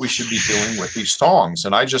that's what we should be doing with these songs,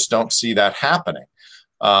 and I just don't see that happening.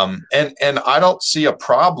 And I don't see a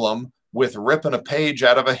problem with ripping a page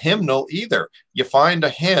out of a hymnal either. You find a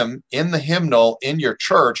hymn in the hymnal in your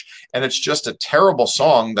church, and it's just a terrible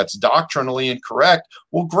song that's doctrinally incorrect.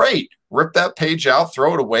 Well, great. Rip that page out,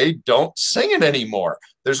 throw it away. Don't sing it anymore.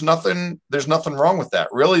 There's nothing wrong with that.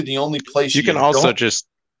 Really, the only place you can also just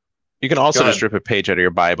rip a page out of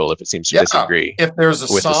your Bible if it seems to disagree. If there's a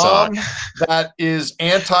psalm that is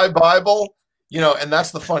anti-Bible, and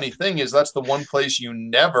that's the funny thing, is that's the one place you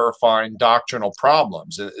never find doctrinal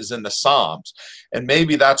problems is in the Psalms. And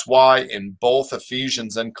maybe that's why in both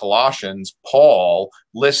Ephesians and Colossians, Paul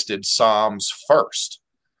listed Psalms first.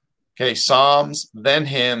 Okay, Psalms, then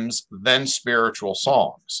hymns, then spiritual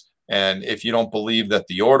songs. And if you don't believe that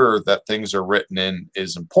the order that things are written in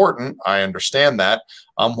is important, I understand that.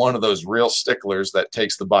 I'm one of those real sticklers that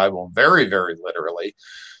takes the Bible very, very literally.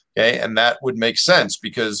 Okay, and that would make sense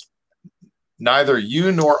because neither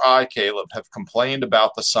you nor I, Caleb, have complained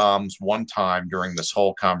about the Psalms one time during this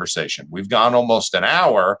whole conversation. We've gone almost an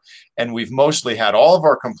hour, and we've mostly had all of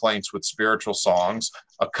our complaints with spiritual songs,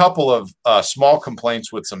 a couple of small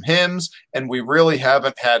complaints with some hymns, and we really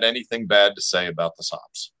haven't had anything bad to say about the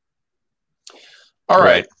Psalms. All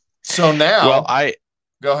right. So now,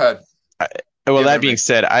 go ahead. That being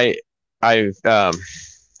said, I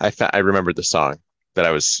remembered the song that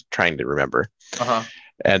I was trying to remember. Uh-huh.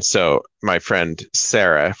 And so my friend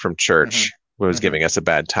Sarah from church was giving us a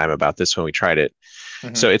bad time about this when we tried it.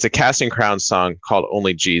 So it's a Casting Crowns song called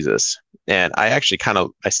Only Jesus. And I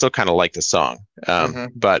still kind of like the song.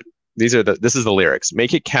 But this is the lyrics.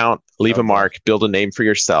 Make it count, leave a mark, build a name for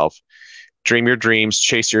yourself. Dream your dreams,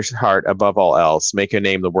 chase your heart above all else. Make a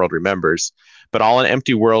name the world remembers. But all an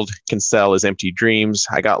empty world can sell is empty dreams.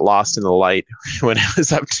 I got lost in the light when it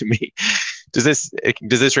was up to me. Does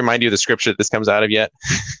this remind you of the scripture that this comes out of yet?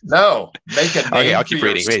 No. Make a name okay, I'll keep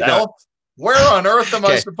reading. Wait, no. Where on earth am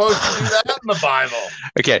I supposed to do that in the Bible?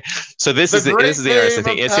 Okay, so this is the interesting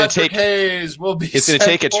thing. It's going to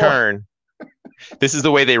take a turn. This is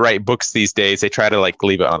the way they write books these days. They try to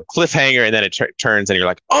leave it on a cliffhanger, and then it turns, and you're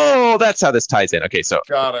like, oh, that's how this ties in. Okay, so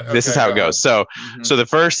this is how it goes. So the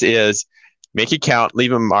verse is, make it count,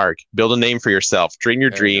 leave a mark, build a name for yourself, dream your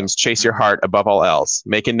dreams, chase your heart above all else.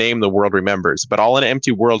 Make a name the world remembers. But all an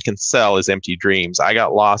empty world can sell is empty dreams. I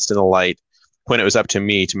got lost in the light when it was up to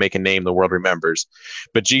me to make a name the world remembers.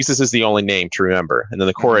 But Jesus is the only name to remember. And then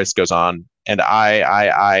the chorus goes on, and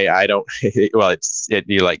I don't,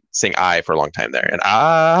 you sing I for a long time there. And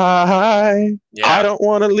I don't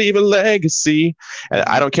want to leave a legacy. And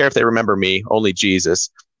I don't care if they remember me, only Jesus.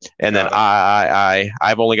 And then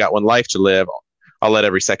I've only got one life to live. I'll let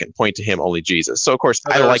every second point to him, only Jesus. So of course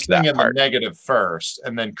I like that part. The negative first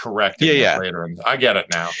and then correcting it later. I get it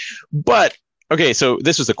now. But okay, so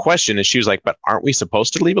this was a question, and she was like, "But aren't we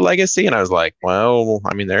supposed to leave a legacy?" And I was like, "Well,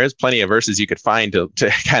 I mean, there is plenty of verses you could find to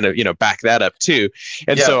kind of back that up too."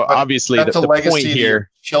 And so obviously that's the point here,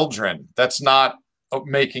 children. That's not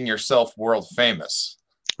making yourself world famous.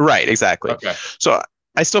 Right? Exactly. Okay. So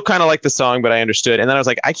I still kind of like the song, but I understood. And then I was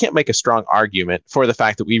like, I can't make a strong argument for the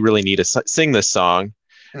fact that we really need to sing this song.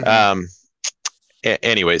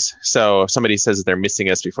 Anyways, so if somebody says that they're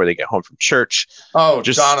missing us before they get home from church, Oh,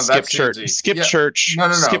 just Donna, skip that's church, easy. skip Yeah. church,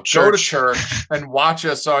 No. skip Go to church. church and watch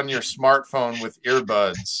us on your smartphone with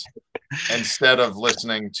earbuds instead of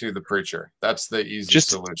listening to the preacher. That's the easy Just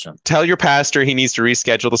solution. tell your pastor he needs to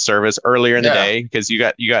reschedule the service earlier in the day because you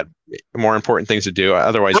got more important things to do.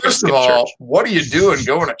 Otherwise, first of all, what are you doing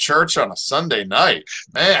going to church on a Sunday night,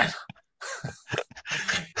 man?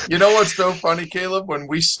 You know what's so funny, Caleb? When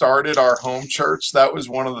we started our home church, that was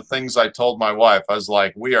one of the things I told my wife. I was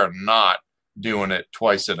like, we are not doing it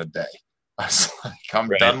twice in a day. I was like, I'm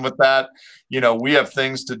done with that. You know, we have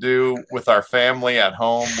things to do with our family at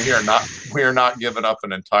home. We are not giving up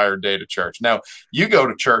an entire day to church. Now, you go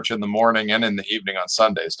to church in the morning and in the evening on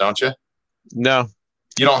Sundays, don't you? No.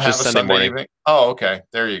 You don't have a Sunday evening? Oh, okay.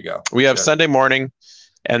 There you go. We have Sunday morning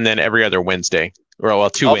and then every other Wednesday. Well,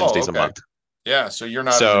 2 Wednesdays a month. Yeah, so you're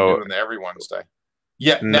not even doing the every Wednesday.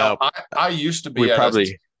 Yeah, now I used to be go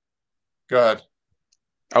ahead.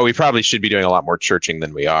 Oh, we probably should be doing a lot more churching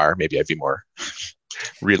than we are. Maybe I'd be more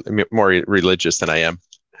religious than I am.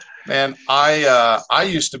 Man, I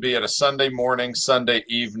used to be at a Sunday morning, Sunday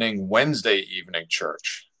evening, Wednesday evening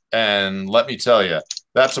church. And let me tell you,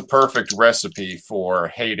 that's a perfect recipe for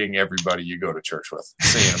hating everybody you go to church with,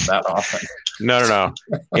 seeing them that often. No.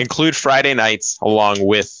 Include Friday nights along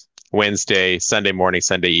with Wednesday, Sunday morning,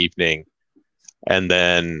 Sunday evening, and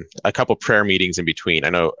then a couple prayer meetings in between. I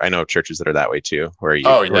know churches that are that way too, where you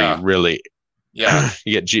really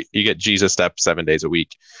you get Jesus up 7 days a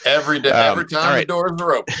week. Every day, every time the doors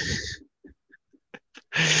are open.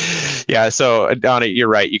 Yeah, so Donna, you're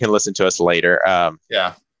right. You can listen to us later.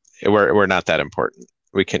 We're not that important.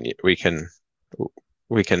 We can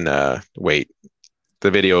wait. The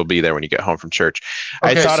video will be there when you get home from church.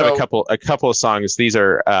 Okay, I thought of a couple of songs. These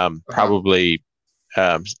are probably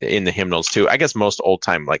in the hymnals too. I guess most old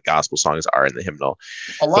time like gospel songs are in the hymnal.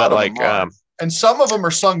 A lot of them are. And some of them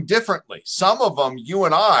are sung differently. Some of them you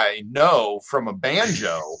and I know from a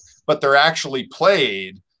banjo, but they're actually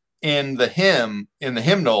played in the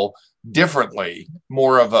hymnal differently,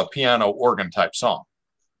 more of a piano organ type song.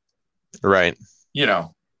 Right. You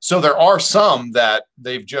know. So there are some that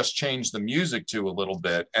they've just changed the music to a little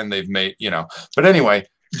bit and they've made, but anyway,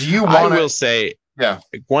 I will say,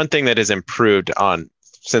 one thing that has improved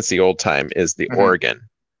since the old time is the organ.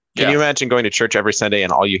 Can you imagine going to church every Sunday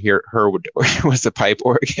and all you heard was the pipe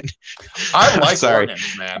organ? I like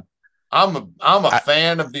organs, man. I'm a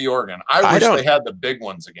fan of the organ. I wish they had the big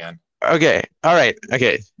ones again. Okay. All right.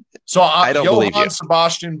 Okay. So I don't believe you.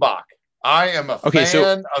 Sebastian Bach. I am a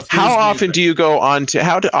fan of his how often music. do you go on to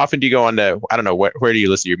I don't know, where do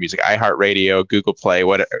you listen to your music? iHeartRadio, Google Play,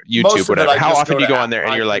 YouTube, whatever. How often do you go on there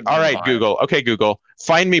and you're like, all right, Google,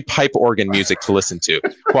 find me pipe organ music to listen to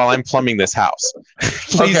while I'm plumbing this house.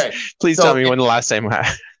 Please tell me when the last time.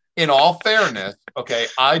 In all fairness,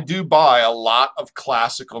 I do buy a lot of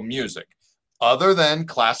classical music. Other than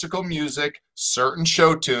classical music, certain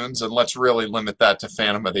show tunes, and let's really limit that to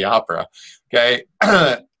Phantom of the Opera. Okay.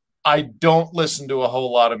 I don't listen to a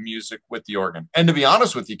whole lot of music with the organ. And to be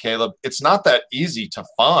honest with you, Caleb, it's not that easy to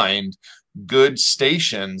find good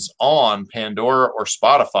stations on Pandora or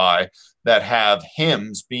Spotify that have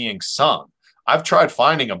hymns being sung. I've tried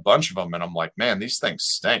finding a bunch of them and I'm like, man, these things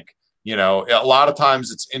stink. A lot of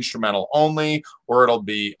times it's instrumental only, or it'll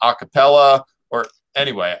be a cappella, or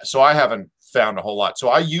anyway. So I haven't found a whole lot. So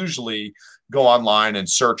I usually go online and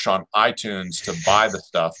search on iTunes to buy the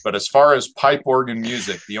stuff. But as far as pipe organ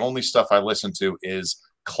music, the only stuff I listen to is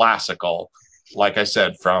classical, like I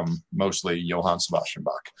said, from mostly Johann Sebastian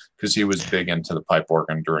Bach, because he was big into the pipe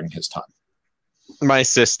organ during his time. My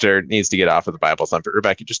sister needs to get off of the Bible thumper.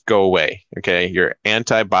 Rebecca, just go away. Okay. You're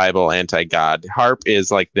anti-Bible, anti-God. Harp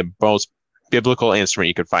is like the most biblical instrument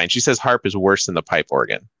you could find. She says harp is worse than the pipe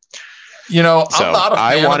organ. I'm not a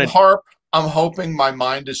fan of harp. I'm hoping my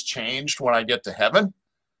mind is changed when I get to heaven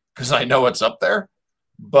because I know it's up there.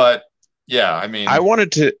 But yeah, I mean, I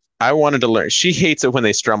wanted to learn. She hates it when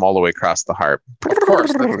they strum all the way across the harp. Of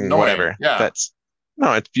course, whatever. Yeah,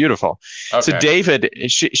 it's beautiful. Okay. So David,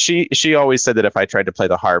 she always said that if I tried to play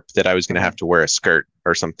the harp, that I was going to have to wear a skirt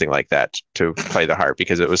or something like that to play the harp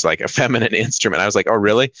because it was like a feminine instrument. I was like, oh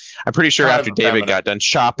really? I'm pretty sure after David got done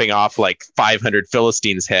chopping off like 500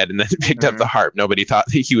 Philistines' head and then picked up the harp, nobody thought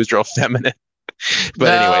that he was real feminine. But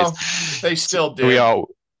anyways, they still do.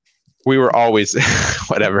 We were always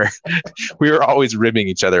whatever. We were always ribbing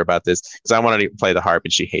each other about this because I wanted to play the harp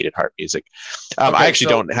and she hated harp music. I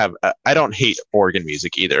actually I don't hate organ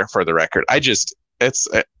music either, for the record.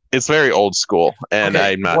 It's very old school and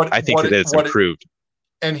I'm not. I think that it's improved.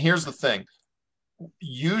 And here's the thing.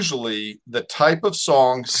 usually the type of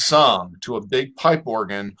songs sung to a big pipe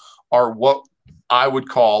organ are what I would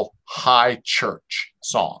call high church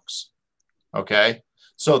songs. Okay.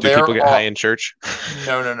 So Do there people get high are in church?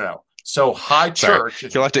 no. So high Sorry,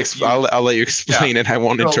 church, you'll have to. I'll let you yeah. explain it. I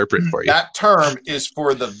won't So interpret for you. that term is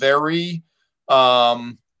for the very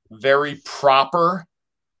proper,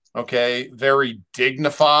 okay, very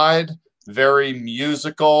dignified, very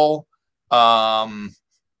musical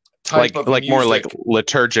type of Like more like music. Like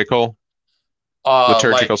church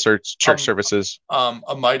services.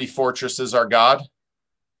 A mighty fortress is our God.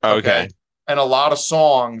 Okay. Okay. And a lot of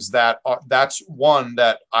songs that's one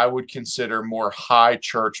that I would consider more high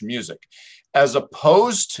church music, as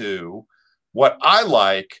opposed to what I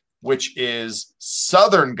like, which is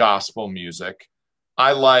Southern gospel music.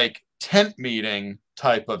 I like tent meeting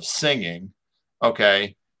type of singing.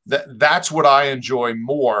 Okay. That's what I enjoy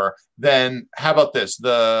more than, how about this?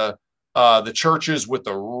 The churches with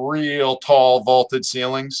the real tall vaulted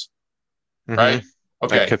ceilings, right? Mm-hmm.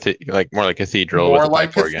 Okay. Like more like cathedral with More a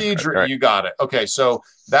like pipe organ. cathedral. Right. You got it. Okay, so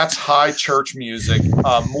that's high church music.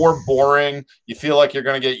 More boring. You feel like you're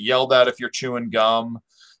going to get yelled at if you're chewing gum,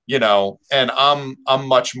 And I'm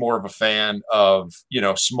much more of a fan of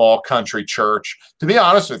small country church. To be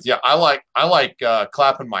honest with you, I like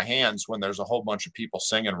clapping my hands when there's a whole bunch of people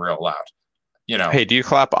singing real loud. Hey, do you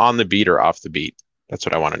clap on the beat or off the beat? That's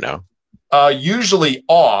what I want to know. Usually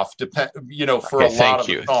off, for Okay, a lot thank of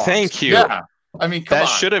you. the songs. Thank you. Yeah, I mean, come That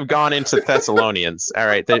on. should have gone into Thessalonians. All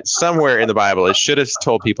right. Somewhere in the Bible, it should have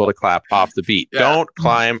told people to clap off the beat. Yeah.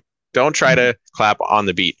 Don't try to clap on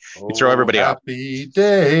the beat. You throw everybody off. Happy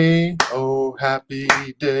day. Oh, happy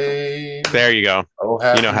day. There you go. Oh,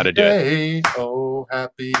 happy you know how to do day. it. Oh,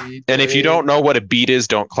 happy day. And if you don't know what a beat is,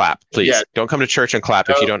 don't clap, please. Yeah. Don't come to church and clap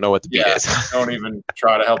if you don't know what the beat is. Don't even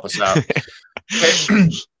try to help us out.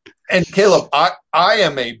 And Caleb, I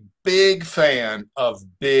am a big fan of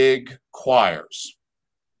big choirs.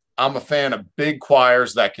 I'm a fan of big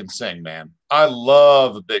choirs that can sing, man. I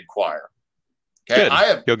love a big choir. Okay.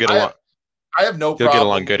 Good. You'll get along. I have no problem. You'll get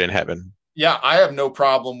along good in heaven. Yeah, I have no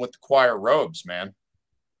problem with the choir robes, man.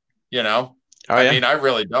 I mean, I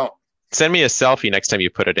really don't. Send me a selfie next time you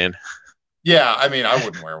put it in. Yeah, I mean, I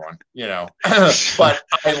wouldn't wear one, but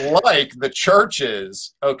I like the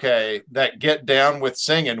churches, okay, that get down with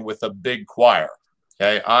singing with a big choir.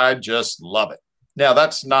 Okay, I just love it. Now,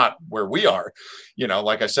 that's not where we are.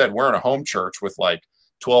 Like I said, we're in a home church with like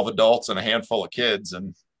 12 adults and a handful of kids,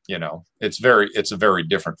 and it's a very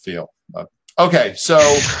different feel. Okay, so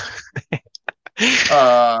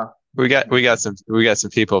we got some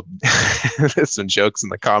people some jokes in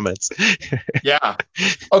the comments. Yeah.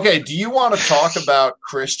 Okay, do you want to talk about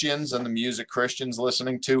Christians and the music Christians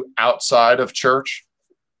listening to outside of church?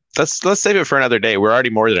 Let's save it for another day. We're already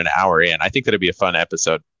more than an hour in. I think that'd be a fun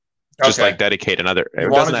episode. Just like dedicate another.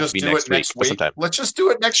 It doesn't have to be next week. Sometime. Let's just do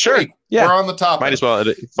it next week. Yeah. We're on the topic. Might as well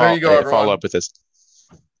there you go, everyone. follow up with this.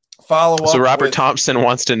 So Robert Thompson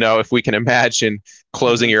wants to know if we can imagine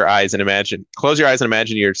closing your eyes and imagine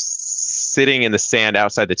you're sitting in the sand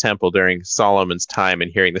outside the temple during Solomon's time and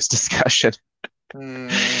hearing this discussion.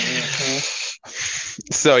 Mm-hmm.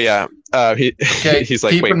 So yeah, he's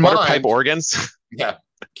like, wait, what are pipe organs? Yeah.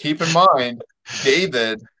 Keep in mind,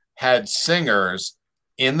 David had singers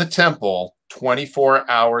in the temple 24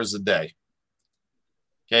 hours a day.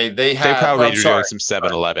 Okay, they probably were doing some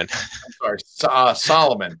 7-Eleven. I'm sorry,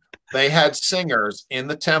 Solomon. They had singers in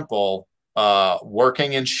the temple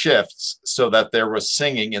working in shifts so that there was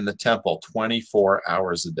singing in the temple 24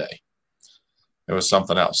 hours a day. It was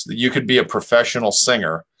something else. You could be a professional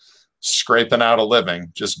singer, scraping out a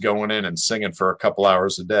living, just going in and singing for a couple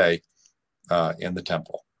hours a day in the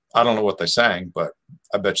temple. I don't know what they sang, but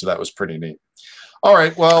I bet you that was pretty neat. All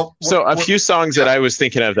right. Well, so a few songs that I was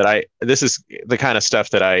thinking of this is the kind of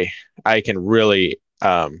stuff that I can really,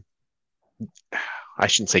 I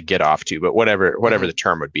shouldn't say get off to, but whatever the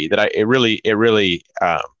term would be, that it really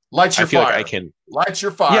lights your fire. Like I can lights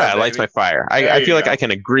your fire. Yeah, baby. Lights my fire. I feel like I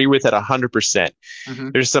can agree with it 100%. Mm-hmm.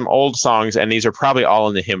 There's some old songs, and these are probably all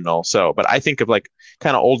in the hymnal. So, but I think of like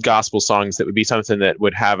kind of old gospel songs that would be something that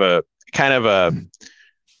would have a kind of a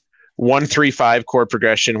 1-3-5 chord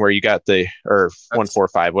progression where you got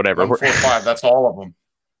 1-4-5, whatever. 1-4-5. That's all of them.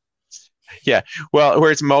 Yeah. Well,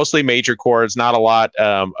 where it's mostly major chords, not a lot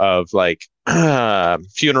of like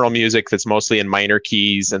funeral music that's mostly in minor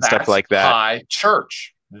keys and stuff like that. High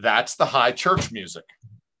church. That's the high church music.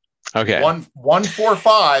 Okay.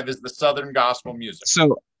 1-4-5 is the Southern gospel music.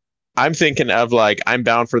 So I'm thinking of like I'm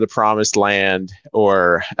Bound for the Promised Land,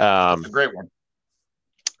 or that's a great one.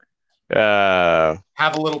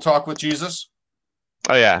 Have a Little Talk with Jesus.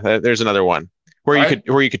 Oh yeah, there's another one. right?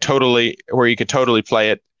 where you could totally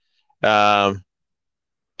play it. Um,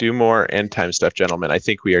 do more end time stuff, gentlemen. I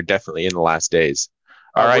think we are definitely in the last days.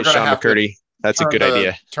 All We're right, going to Sean have to McCurdy, that's a good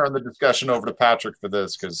idea. turn the discussion over to Patrick for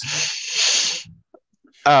this because So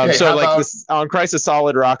how like about this on Christ a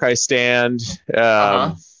solid rock I stand.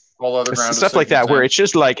 uh-huh. All other ground is Stuff like sinking that, where sand. it's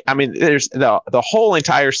just like, I mean, there's the whole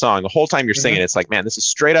entire song, the whole time you're singing, Mm-hmm. it's like, man, this is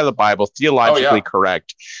straight out of the Bible, Oh theologically yeah.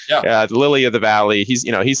 correct. Yeah. The lily of the valley, he's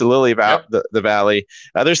the lily of Yep. the valley.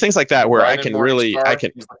 There's things like that where Bright and morning star.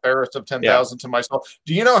 He's the fairest of yeah. 10,000 to my soul.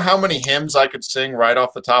 Do you know how many hymns I could sing right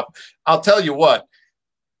off the top? I'll tell you what.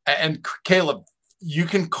 And Caleb, you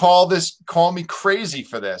can call me crazy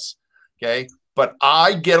for this, okay? But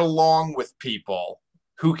I get along with people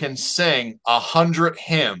who can sing 100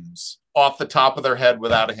 hymns off the top of their head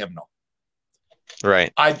without a hymnal.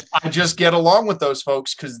 Right. I just get along with those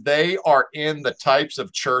folks because they are in the types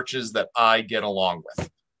of churches that I get along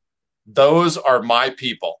with. Those are my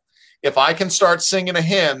people. If I can start singing a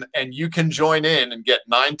hymn and you can join in and get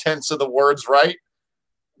 9/10 of the words right,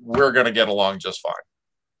 we're going to get along just fine.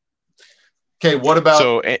 Okay, what about...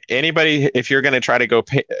 So anybody, if you're going to try to go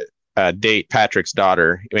date Patrick's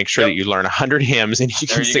daughter, make sure that you learn 100 hymns and you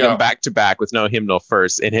can sing them back to back with no hymnal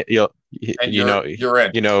first, and you're in.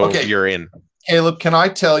 Okay. You're in. Caleb, can I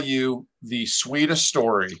tell you the sweetest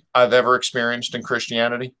story I've ever experienced in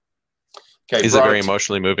Christianity? Okay, is it very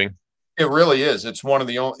emotionally moving? It really is. It's one of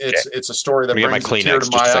the only. It's a story that brings a tear to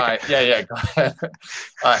my eye. Yeah. Go ahead.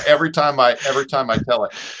 Every time I tell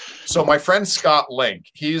it. So my friend Scott Link,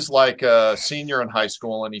 he's like a senior in high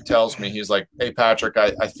school, and he tells me, he's like, "Hey Patrick,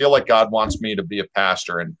 I feel like God wants me to be a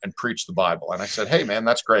pastor and preach the Bible." And I said, "Hey man,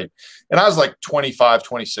 that's great." And I was like 25,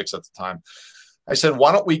 26 at the time. I said,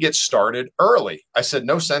 "Why don't we get started early?" I said,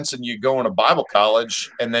 "No sense in you going to Bible college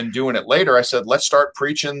and then doing it later." I said, "Let's start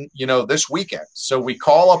preaching, this weekend." So we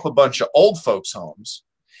call up a bunch of old folks' homes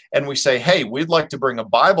and we say, "Hey, we'd like to bring a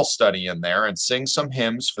Bible study in there and sing some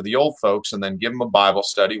hymns for the old folks and then give them a Bible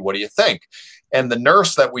study. What do you think?" And the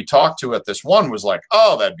nurse that we talked to at this one was like,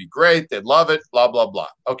 "Oh, that'd be great. They'd love it, blah, blah, blah."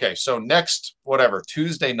 Okay, so next,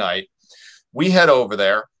 Tuesday night, we head over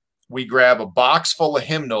there. We grab a box full of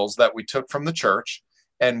hymnals that we took from the church,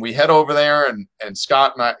 and we head over there, and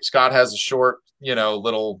Scott has a short,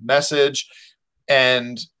 little message,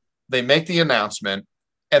 and they make the announcement,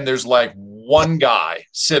 and there's like one guy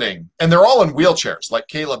sitting, and they're all in wheelchairs. Like,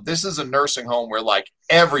 Caleb, this is a nursing home where like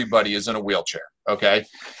everybody is in a wheelchair. Okay.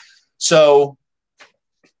 So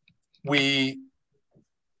we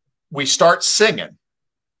start singing.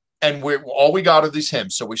 And all we got are these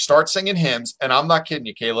hymns. So we start singing hymns, and I'm not kidding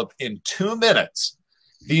you, Caleb. In 2 minutes,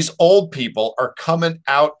 these old people are coming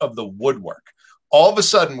out of the woodwork. All of a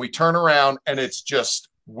sudden, we turn around, and it's just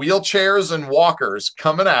wheelchairs and walkers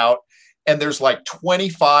coming out, and there's like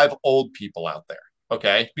 25 old people out there,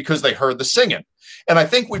 okay, because they heard the singing. And I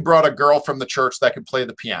think we brought a girl from the church that could play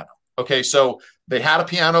the piano. Okay, so they had a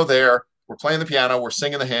piano there. We're playing the piano. We're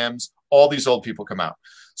singing the hymns. All these old people come out.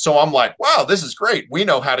 So I'm like, wow, this is great. We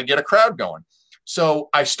know how to get a crowd going. So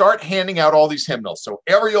I start handing out all these hymnals. So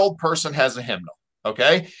every old person has a hymnal,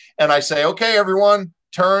 okay? And I say, "Okay, everyone,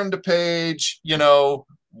 turn to page,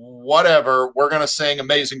 whatever. We're going to sing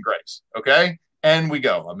Amazing Grace, okay?" And we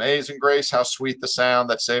go, "Amazing Grace, how sweet the sound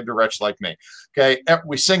that saved a wretch like me." Okay,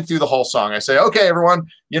 we sing through the whole song. I say, "Okay, everyone,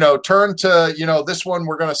 turn to, this one.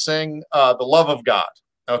 We're going to sing The Love of God."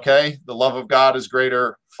 Okay, the love of God is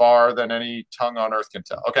greater far than any tongue on earth can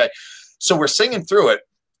tell. Okay, so we're singing through it.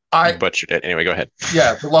 I butchered it. Anyway, go ahead.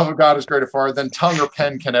 Yeah, the love of God is greater far than tongue or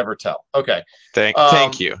pen can ever tell. Okay. Thank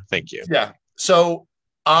you. Yeah. So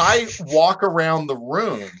I walk around the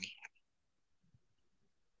room.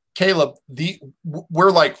 Caleb,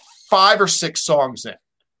 we're like 5 or 6 songs in.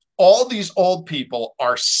 All these old people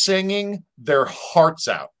are singing their hearts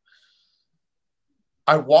out.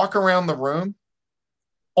 I walk around the room.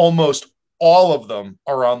 Almost all of them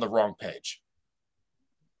are on the wrong page.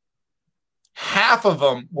 Half of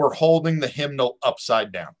them were holding the hymnal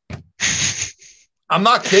upside down. I'm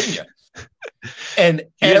not kidding you. And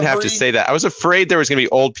you didn't have to say that. I was afraid there was going to be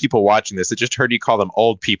old people watching this. I just heard you call them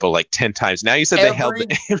old people like 10 times. Now you said they held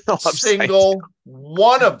the hymnal upside down. Single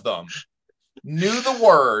one of them knew the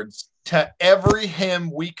words to every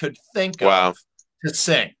hymn we could think of to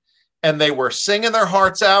sing. And they were singing their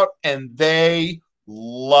hearts out, and they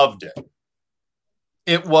loved it.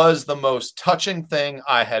 It was the most touching thing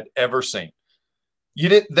I had ever seen.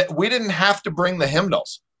 We didn't have to bring the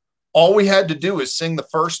hymnals. All we had to do is sing the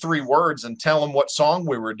first 3 words and tell them what song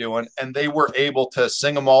we were doing, and they were able to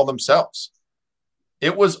sing them all themselves.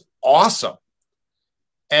 It was awesome.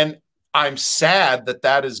 And I'm sad that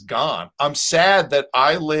that is gone. I'm sad that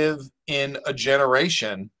I live in a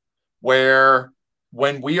generation where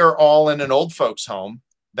when we are all in an old folks home,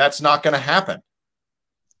 that's not going to happen.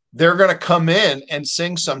 They're going to come in and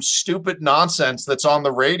sing some stupid nonsense that's on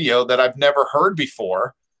the radio that I've never heard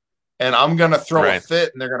before. And I'm going to throw a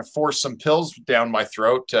fit, and they're going to force some pills down my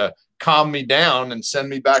throat to calm me down and send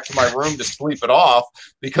me back to my room to sleep it off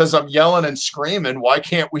because I'm yelling and screaming, why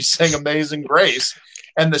can't we sing Amazing Grace?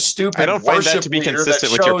 And the stupid I don't find that to be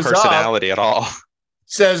consistent with your personality at all.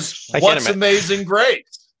 Says, what's Amazing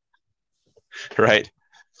Grace? Right.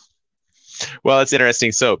 Well, it's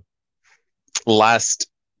interesting. So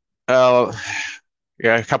a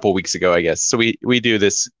couple of weeks ago, I guess. So we do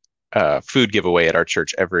this food giveaway at our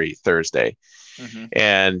church every Thursday. Mm-hmm.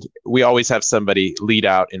 And we always have somebody lead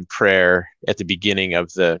out in prayer at the beginning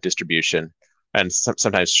of the distribution and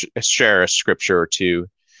sometimes share a scripture or two.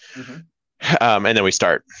 Mm-hmm. And then we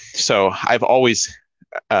start. So I've always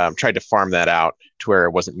tried to farm that out to where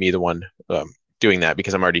it wasn't me the one doing that,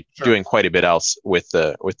 because I'm already doing quite a bit else with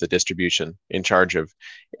the distribution in charge of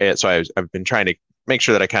it. So I've been trying to make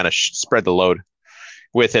sure that I kind of spread the load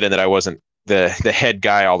with it and that I wasn't the head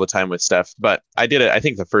guy all the time with stuff. But I did it, I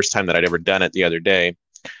think, the first time that I'd ever done it the other day.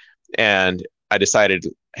 And I decided,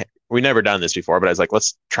 we've never done this before, but I was like,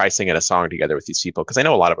 let's try singing a song together with these people. Because I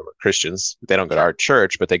know a lot of them are Christians. They don't go to our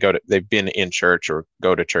church, but they've been in church or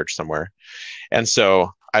go to church somewhere. And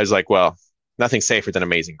so I was like, well, nothing safer than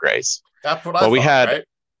Amazing Grace. That's what I thought, right?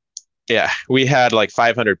 Yeah, we had like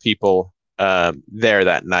 500 people there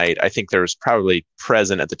that night. I think there was probably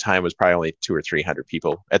present at the time was probably only 200 or 300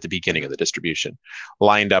 people at the beginning of the distribution,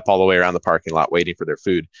 lined up all the way around the parking lot waiting for their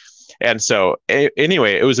food. And so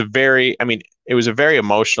anyway, it was a very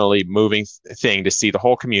emotionally moving thing to see the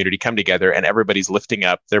whole community come together and everybody's lifting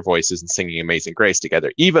up their voices and singing Amazing Grace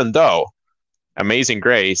together, even though Amazing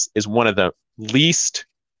Grace is one of the least,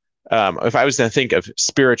 if I was to think of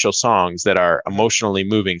spiritual songs that are emotionally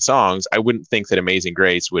moving songs, I wouldn't think that Amazing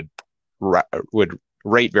Grace would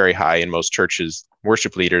rate very high in most churches'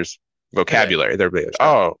 worship leaders' vocabulary. They're like,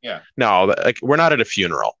 no, like, we're not at a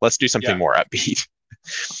funeral. Let's do something more upbeat.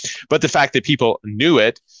 But the fact that people knew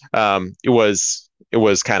it, it was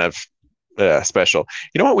kind of special.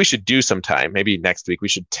 You know what we should do sometime? Maybe next week we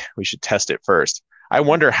should test it first. I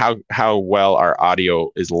wonder how well our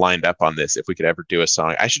audio is lined up on this. If we could ever do a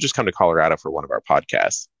song, I should just come to Colorado for one of our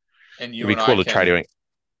podcasts. And it'd be cool to try doing.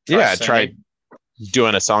 Try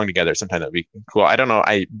doing a song together sometime. That'd be cool. I don't know.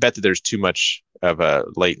 I bet that there's too much of a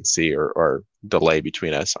latency or delay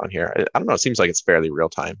between us on here. I don't know. It seems like it's fairly real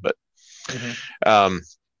time, but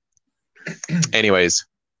anyways,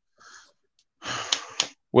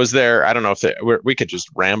 was there, I don't know if we could just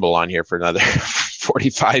ramble on here for another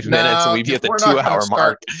 45 minutes and we'd be at the 2-hour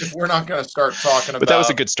mark. If we're not going to start talking about, but that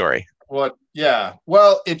was a good story. Well,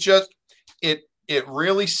 it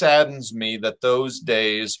really saddens me that those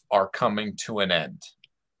days are coming to an end.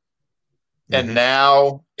 And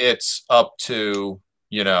now it's up to,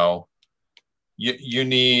 you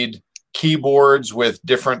need keyboards with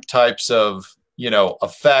different types of,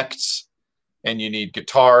 effects, and you need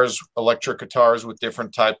guitars, electric guitars with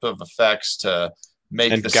different type of effects to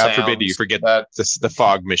make and the God sounds. Forbid you forget the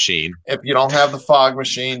fog machine. If you don't have the fog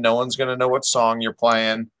machine, no one's going to know what song you're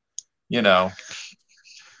playing, All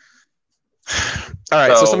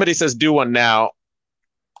right, so somebody says do one now.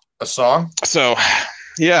 A song? So,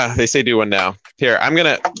 yeah, they say do one now. Here,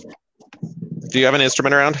 do you have an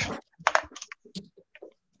instrument around?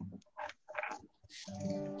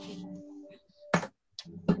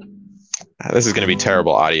 This is going to be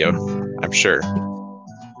terrible audio, I'm sure.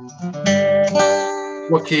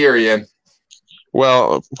 What key are you in?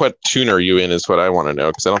 Well, what tune are you in is what I want to know,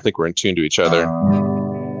 because I don't think we're in tune to each other. You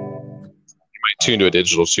might tune to a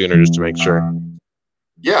digital tuner just to make sure.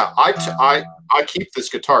 Yeah, I keep this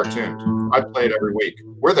guitar tuned. I play it every week.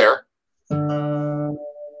 We're there.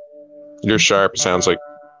 You're sharp, sounds like.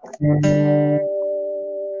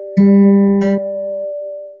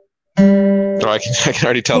 Oh, I can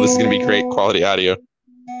already tell this is going to be great quality audio.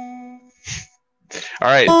 All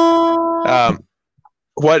right.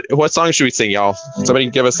 What song should we sing, y'all? Somebody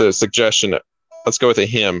give us a suggestion. Let's go with a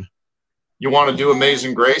hymn. You want to do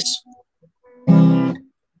Amazing Grace?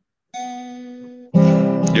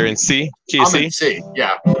 You're in C? Key of I'm C? in C,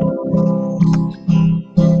 yeah.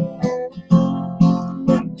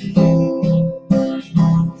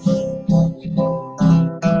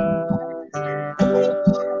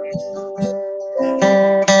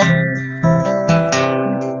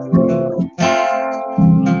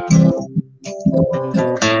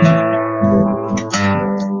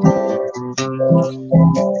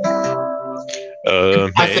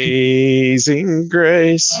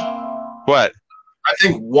 grace. What? I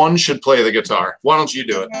think one should play the guitar. Why don't you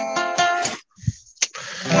do it?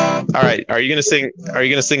 All right. Are you gonna sing? Are you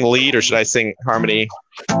gonna sing lead, or should I sing harmony?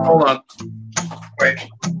 Hold on. Wait.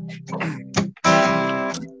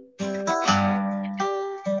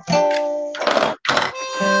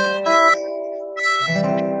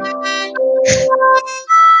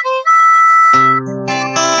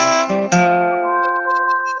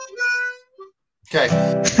 Okay.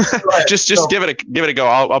 just give it a go.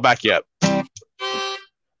 I'll back you up.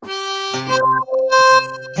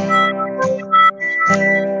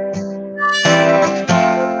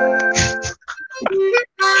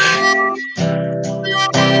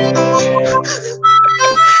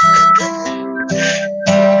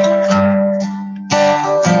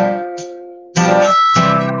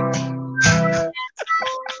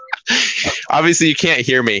 Obviously, you can't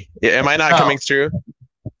hear me. Am I not coming through?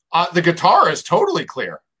 The guitar is totally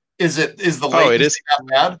clear. Is the latency that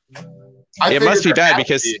bad? It must be bad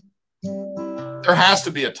because there has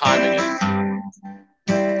to be a timing in it.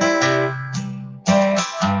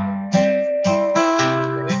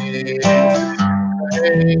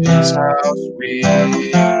 How sweet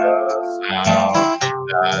the sound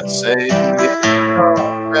that saved me.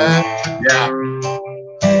 Yeah.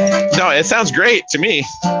 No, it sounds great to me.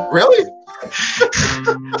 Really?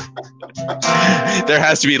 There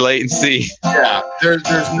has to be latency. Yeah, there's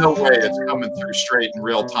no way it's coming through straight in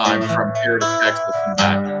real time from here to Texas and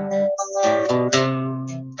back.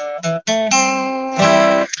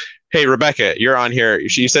 Hey, Rebecca, you're on here.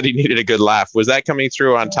 You said you needed a good laugh. Was that coming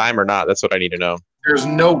through on time or not? That's what I need to know. There's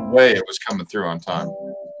no way it was coming through on time.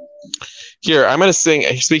 Here, I'm going to sing.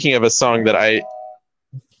 Speaking of a song that I...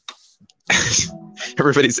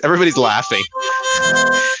 everybody's laughing.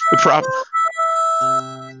 The prop...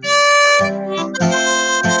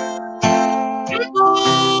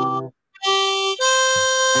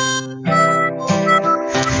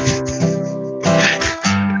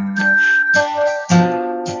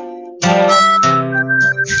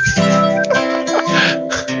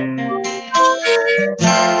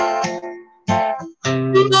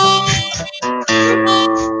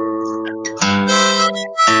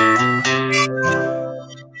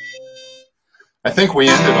 I think we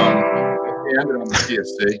ended on the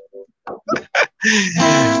PSC.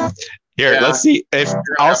 Here, let's see if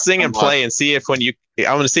I'll sing and play and see if when you.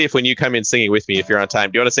 I want to see if when you come in singing with me, if you're on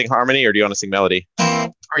time. Do you want to sing harmony or do you want to sing melody?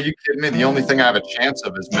 Are you kidding me? The only thing I have a chance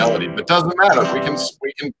of is melody, but doesn't matter. We can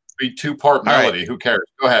be 2-part melody. Right. Who cares?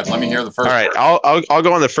 Go ahead. Let me hear the first. All right, I'll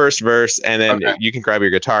go on the first verse, and then you can grab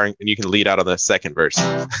your guitar and you can lead out on the second verse.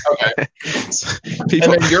 Okay. And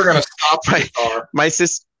then you're gonna stop the guitar. My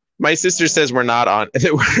sister says we're not on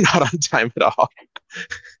time at all.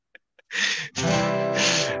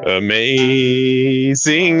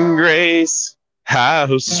 Amazing grace,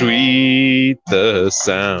 how sweet the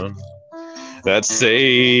sound that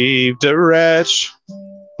saved a wretch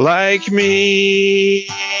like me.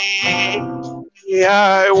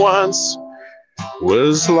 I once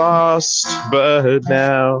was lost, but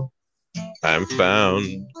now I'm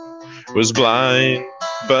found. Was blind,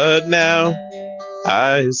 but now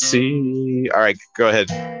I see. All right, go ahead.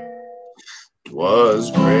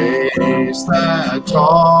 'Twas grace that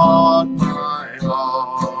taught my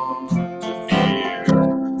heart to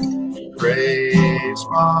fear, grace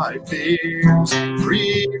my fears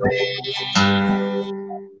freely.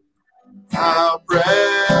 How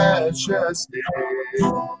precious is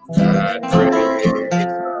that grace,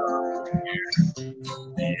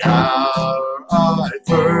 the hour I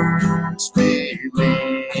first believed.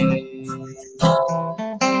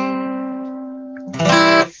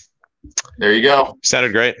 There you go.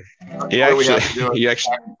 Sounded great.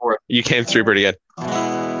 You came through pretty good.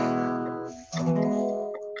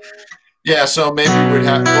 Yeah, so maybe we'll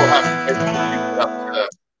have to take it up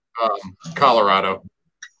to Colorado.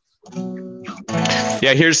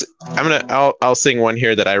 Yeah, I'll sing one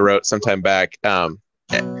here that I wrote sometime back. And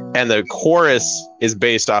the chorus is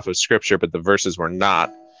based off of scripture, but the verses were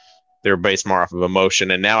not. They were based more off of emotion.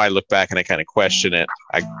 And now I look back and I kind of question it.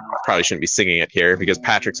 I probably shouldn't be singing it here because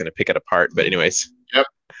Patrick's going to pick it apart. But anyways. Yep.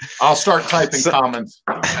 I'll start typing comments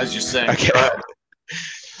as you sing. Okay.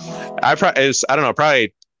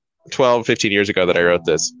 Probably 12, 15 years ago that I wrote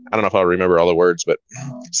this. I don't know if I'll remember all the words, but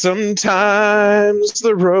sometimes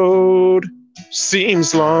the road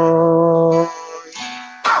seems long.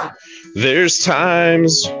 There's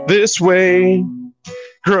times this way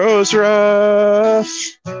grows rough,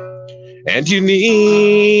 and you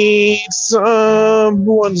need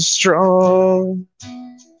someone strong.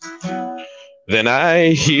 Then I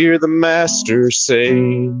hear the master say,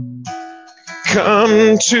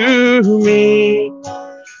 Come to me,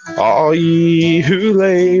 all ye who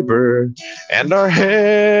labor and are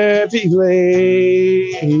heavy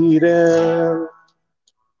laden,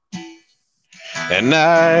 and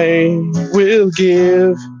I will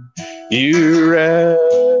give you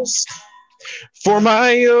rest. For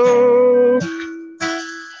my yoke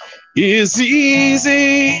is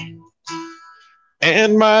easy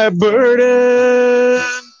and my burden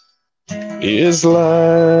is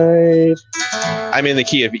light. I'm in the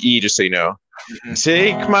key of E, just so you know.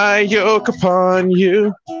 Take my yoke upon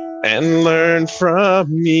you and learn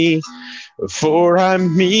from me, for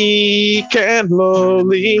I'm meek and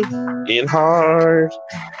lowly in heart,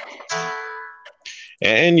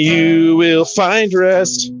 and you will find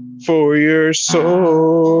rest for your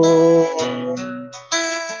soul.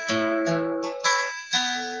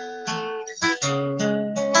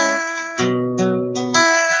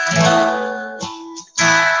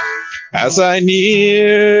 As I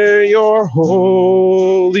near your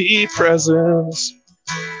holy presence,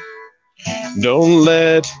 don't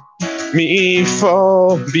let me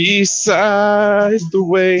fall beside the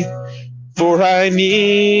way, for I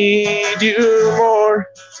need you more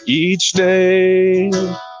each day.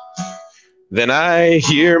 Then I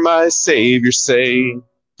hear my Savior say,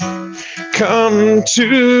 come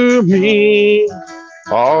to me,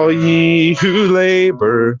 all ye who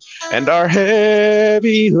labor and are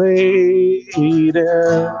heavy laden,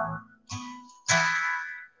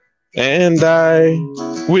 and I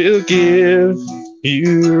will give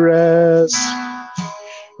you rest.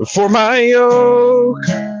 For my yoke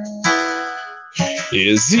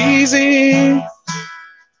is easy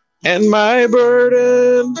and my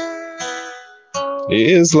burden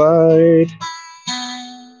is light.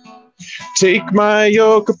 Take my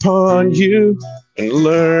yoke upon you and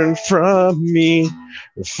learn from me,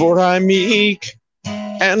 for I'm meek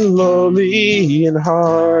and lowly in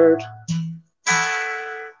heart,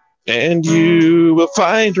 and you will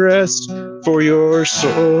find rest for your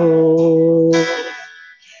soul,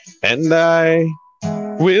 and I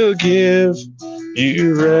will give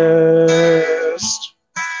you rest.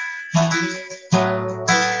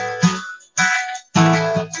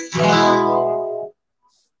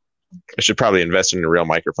 I should probably invest in a real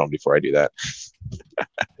microphone before I do that.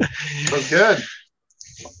 That's good.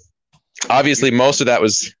 Obviously, most of that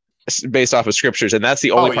was based off of scriptures, and that's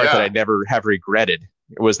the only part that I never have regretted,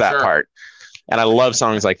 was that part. And I love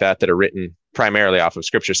songs like that are written primarily off of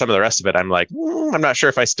scripture. Some of the rest of it, I'm like, I'm not sure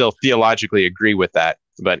if I still theologically agree with that.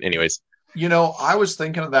 But anyways. You know, I was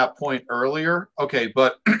thinking of that point earlier. Okay,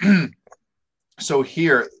 but so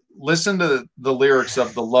here, listen to the lyrics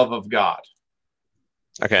of The Love of God.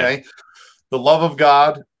 Okay. The love of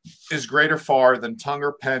God is greater far than tongue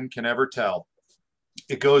or pen can ever tell.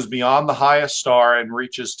 It goes beyond the highest star and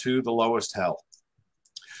reaches to the lowest hell.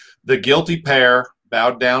 The guilty pair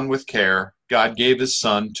bowed down with care. God gave his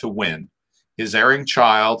son to win. His erring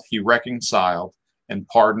child he reconciled and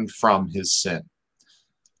pardoned from his sin.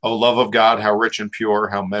 O love of God, how rich and pure,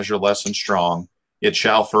 how measureless and strong. It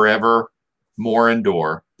shall forever more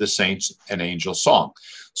endure, the saints and angels' song.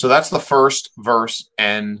 So that's the first verse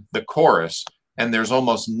and the chorus, and there's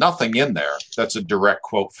almost nothing in there that's a direct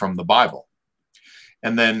quote from the Bible.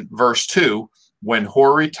 And then verse 2, when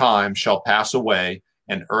hoary time shall pass away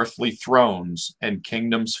and earthly thrones and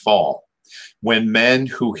kingdoms fall, when men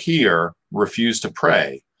who hear refuse to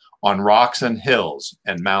pray, on rocks and hills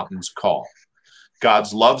and mountains call.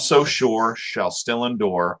 God's love so sure shall still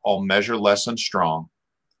endure, all measureless and strong,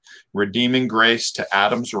 redeeming grace to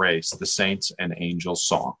Adam's race, the saints and angels'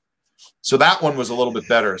 song. So that one was a little bit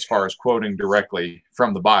better as far as quoting directly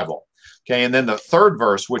from the Bible. Okay, and then the third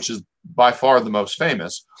verse, which is by far the most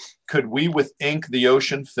famous, could we with ink the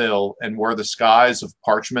ocean fill, and were the skies of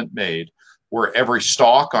parchment made, were every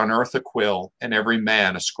stalk on earth a quill, and every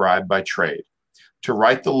man a scribe by trade, to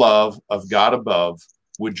write the love of God above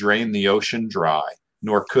would drain the ocean dry,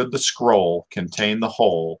 nor could the scroll contain the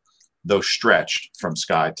whole, though stretched from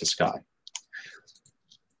sky to sky.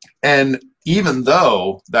 And even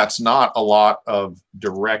though that's not a lot of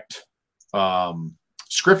direct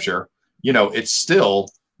scripture, you know, it's still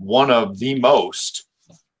one of the most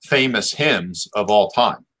famous hymns of all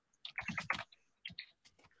time.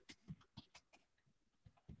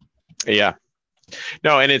 Yeah.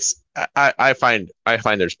 No, and it's I find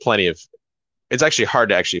there's plenty of, it's actually hard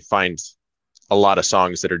to actually find a lot of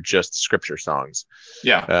songs that are just scripture songs.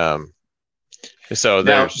 Yeah. So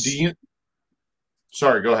now, there's.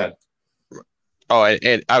 Sorry, go ahead. Oh,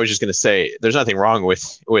 and I was just going to say, there's nothing wrong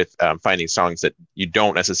with finding songs that you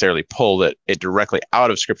don't necessarily pull it directly out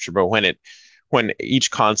of scripture, but when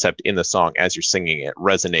each concept in the song as you're singing it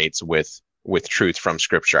resonates with with truth from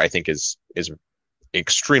Scripture, I think is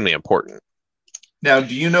extremely important. Now,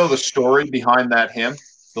 do you know the story behind that hymn,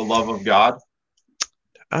 "The Love of God"?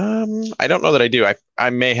 I don't know that I do. I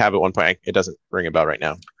may have at one point. It doesn't ring a bell right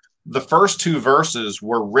now. The first two verses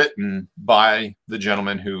were written by the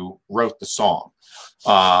gentleman who wrote the song.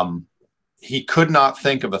 He could not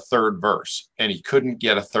think of a third verse, and he couldn't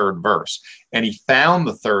get a third verse. And he found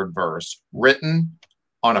the third verse written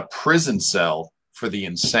on a prison cell for the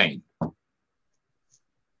insane.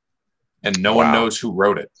 And no one knows who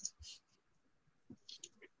wrote it.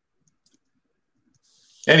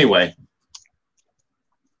 Anyway.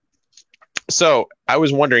 So I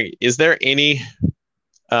was wondering, is there any,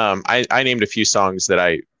 I named a few songs that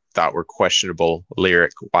I thought were questionable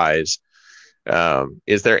lyric wise.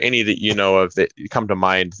 Is there any that you know of that come to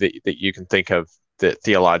mind that you can think of that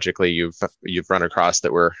theologically you've run across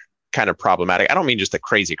that were kind of problematic? I don't mean just the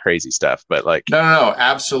crazy stuff, but like no,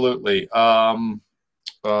 absolutely.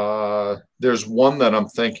 There's one that I'm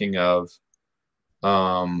thinking of.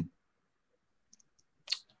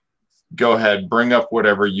 Go ahead, bring up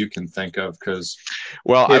whatever you can think of, because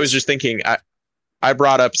I was just thinking I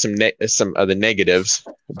brought up some of the negatives,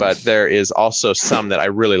 but there is also some that I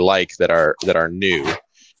really like that are new.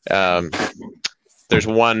 There's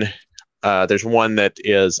one that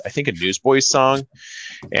is, I think, a Newsboys song,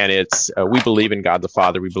 and it's we believe in God the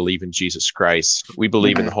Father, we believe in Jesus Christ, we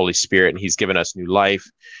believe in the Holy Spirit, and He's given us new life.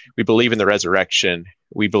 We believe in the resurrection.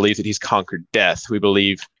 We believe that He's conquered death. We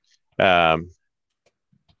believe.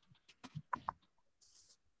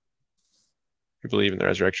 We believe in the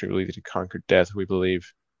resurrection. We believe that He conquered death. We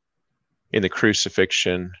believe in the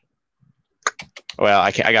crucifixion. Well, I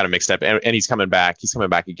got it mixed up. And He's coming back. He's coming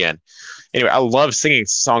back again. Anyway, I love singing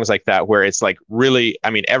songs like that where it's like really, I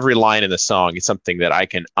mean, every line in the song is something that I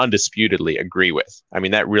can undisputedly agree with. I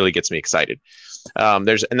mean, that really gets me excited.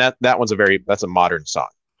 That one's that's a modern song.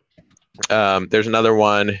 There's another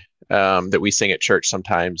one that we sing at church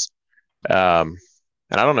sometimes. And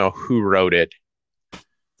I don't know who wrote it.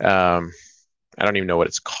 I don't even know what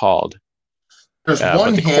it's called. There's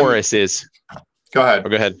one. But the chorus is. Go ahead.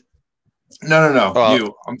 Go ahead.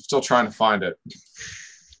 No. I'm still trying to find it.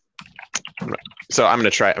 So I'm going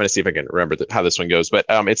to see if I can remember how this one goes. But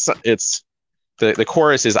it's the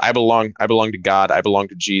chorus is I belong to God. I belong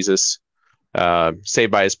to Jesus. Saved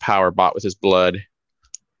by His power, bought with His blood.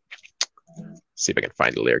 See if I can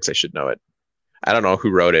find the lyrics. I should know it. I don't know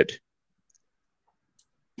who wrote it.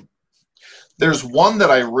 There's one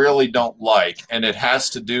that I really don't like, and it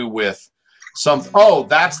has to do with something. Oh,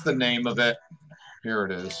 that's the name of it. Here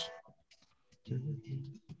it is.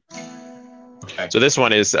 Okay. So this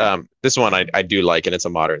one is I do like, and it's a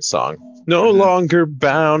modern song. No longer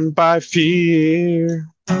bound by fear,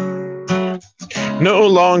 no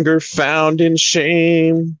longer found in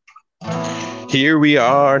shame. Here we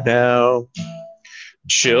are now,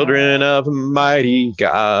 children of a mighty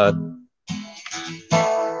God.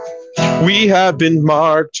 We have been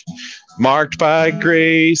marked by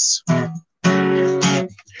grace.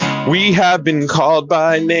 We have been called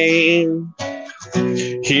by name.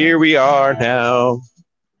 Here we are now,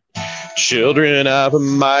 children of a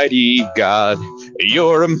mighty God.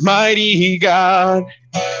 You're a mighty God.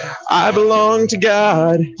 I belong to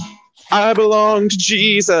God. I belong to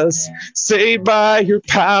Jesus, saved by your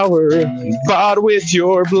power, bought with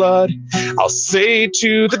your blood. I'll say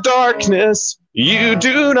to the darkness, you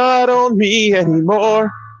do not own me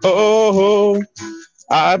anymore. Oh,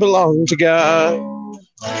 I belong to God.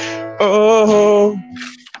 Oh,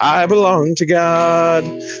 I belong to God.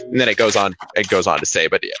 And then it goes on to say,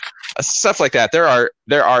 but yeah, stuff like that.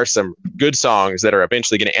 There are some good songs that are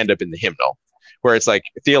eventually going to end up in the hymnal, where it's like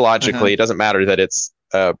theologically, it doesn't matter that it's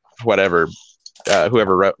whoever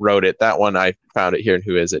wrote it. That one I found it here, and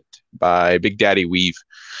who is it? By Big Daddy Weave.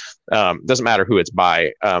 Doesn't matter who it's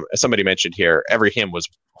by. As somebody mentioned here, every hymn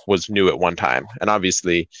was new at one time, and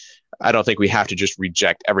obviously, I don't think we have to just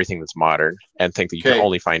reject everything that's modern and think that you can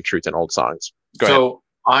only find truth in old songs. Go ahead.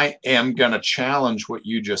 I am going to challenge what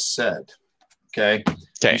you just said. Okay.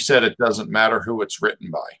 You said it doesn't matter who it's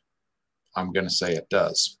written by. I'm going to say it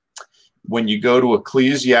does. When you go to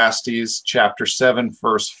Ecclesiastes chapter 7,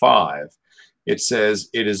 verse 5, it says,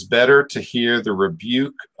 it is better to hear the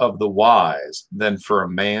rebuke of the wise than for a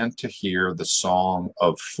man to hear the song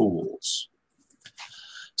of fools.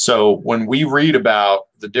 So when we read about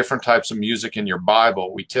the different types of music in your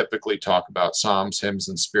Bible, we typically talk about psalms, hymns,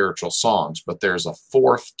 and spiritual songs, but there's a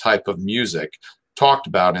fourth type of music talked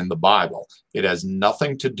about in the Bible. It has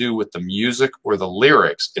nothing to do with the music or the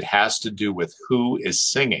lyrics. It has to do with who is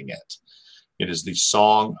singing it. It is the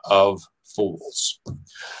song of fools.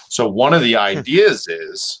 So one of the ideas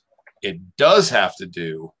is it does have to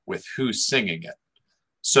do with who's singing it.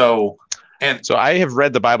 So, and So I have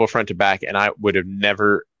read the Bible front to back, and I would have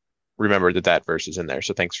never remembered that verse is in there.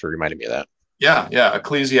 So thanks for reminding me of that. yeah,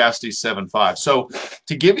 Ecclesiastes 7:5. So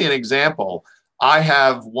to give you an example, I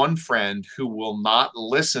have one friend who will not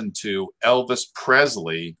listen to Elvis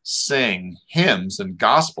Presley sing hymns and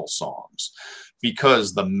gospel songs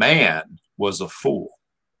because the man was a fool.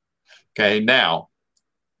 Okay, now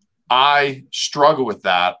I struggle with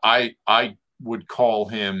that. I would call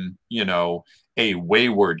him, a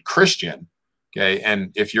wayward Christian. Okay,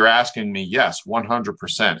 and if you're asking me, yes,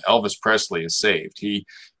 100%, Elvis Presley is saved.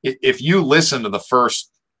 If you listen to the first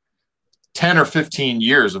 10 or 15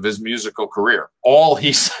 years of his musical career, all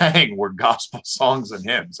he sang were gospel songs and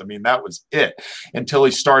hymns. I mean, that was it until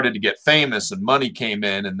he started to get famous and money came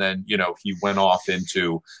in. And then, he went off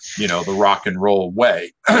into, the rock and roll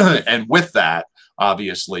way. And with that,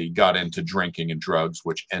 obviously got into drinking and drugs,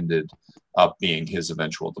 which ended up being his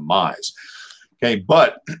eventual demise. Okay.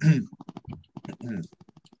 But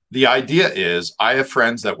the idea is I have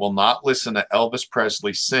friends that will not listen to Elvis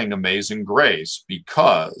Presley sing Amazing Grace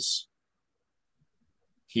because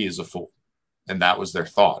he is a fool. And that was their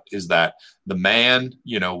thought, is that the man,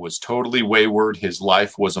 was totally wayward. His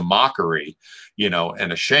life was a mockery,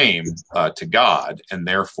 and a shame to God. And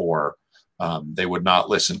therefore, they would not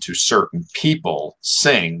listen to certain people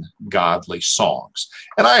sing godly songs.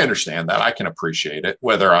 And I understand that. I can appreciate it.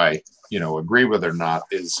 Whether I, agree with it or not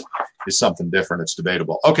is something different. It's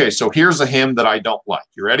debatable. Okay, so here's a hymn that I don't like.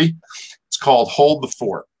 You ready? It's called Hold the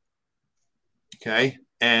Fort. Okay,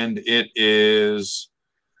 and it is...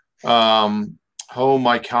 oh,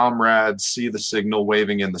 my comrades, see the signal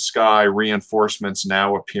waving in the sky, reinforcements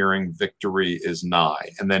now appearing, victory is nigh.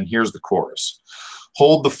 And then here's the chorus.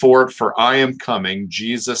 Hold the fort, for I am coming,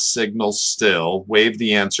 Jesus signals still, wave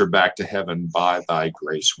the answer back to heaven, by thy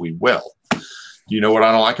grace we will. Do you know what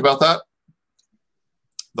I don't like about that?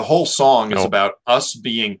 The whole song is about us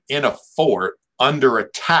being in a fort under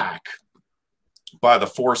attack by the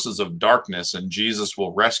forces of darkness, and Jesus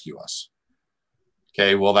will rescue us.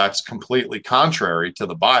 Okay, well, that's completely contrary to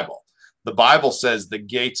the Bible. The Bible says the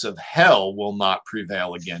gates of hell will not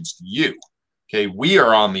prevail against you. Okay, we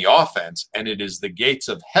are on the offense, and it is the gates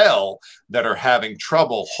of hell that are having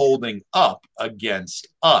trouble holding up against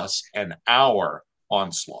us and our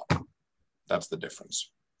onslaught. That's the difference.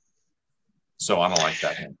 So I don't like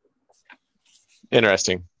that hymn.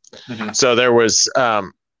 Interesting. Mm-hmm. So there was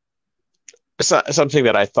something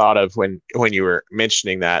that I thought of when you were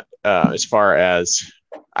mentioning that, as far as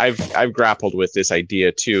I've grappled with this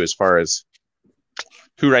idea too, as far as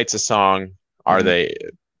who writes a song. Are they?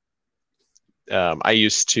 I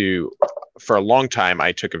used to, for a long time,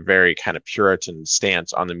 I took a very kind of Puritan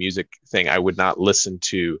stance on the music thing. I would not listen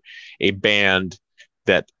to a band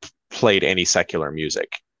that played any secular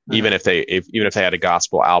music, even if they had a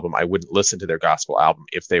gospel album. I wouldn't listen to their gospel album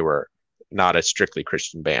if they were not a strictly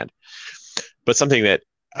Christian band. But something that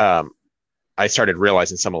I started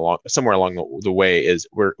realizing somewhere along the way is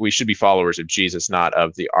we should be followers of Jesus, not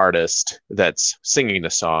of the artist that's singing the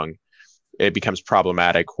song. It becomes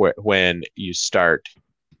problematic when you start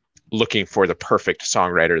looking for the perfect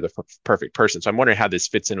songwriter, the perfect person. So I'm wondering how this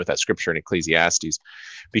fits in with that scripture in Ecclesiastes,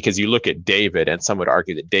 because you look at David, and some would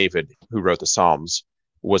argue that David, who wrote the Psalms,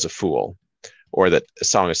 was a fool, or that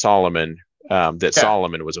Song of Solomon,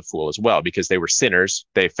 Solomon was a fool as well, because they were sinners.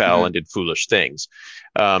 They fell and did foolish things.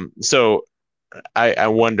 So I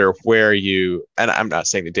wonder where you, and I'm not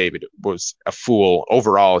saying that David was a fool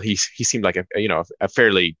overall. He seemed like a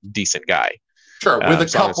fairly decent guy. Sure, with a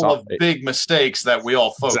couple of big mistakes that we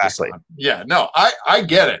all focus on. Yeah, no, I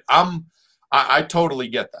get it. I totally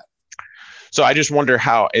get that. So I just wonder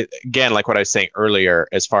how, again, like what I was saying earlier,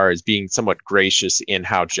 as far as being somewhat gracious in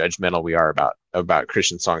how judgmental we are about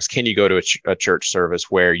Christian songs. Can you go to a church service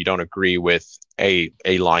where you don't agree with a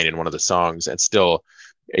line in one of the songs and still,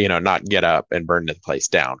 not get up and burn the place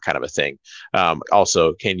down, kind of a thing?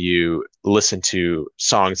 Also, can you listen to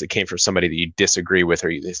songs that came from somebody that you disagree with or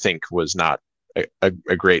you think was not a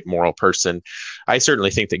great moral person? I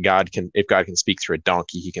certainly think that if God can speak through a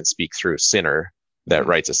donkey, he can speak through a sinner that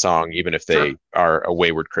writes a song, even if they are a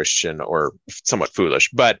wayward Christian or somewhat foolish.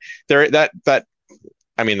 But that's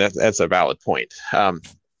a valid point.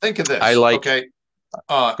 Think of this.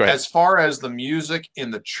 As far as the music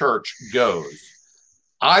in the church goes,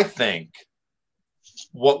 I think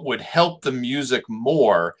what would help the music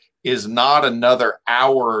more is not another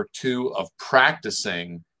hour or two of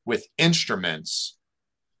practicing with instruments,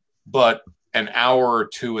 but an hour or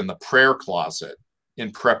two in the prayer closet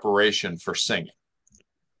in preparation for singing.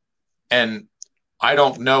 And I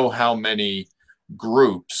don't know how many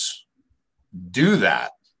groups do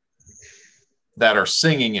that are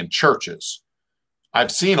singing in churches.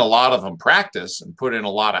 I've seen a lot of them practice and put in a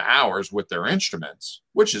lot of hours with their instruments,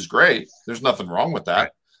 which is great. There's nothing wrong with Right.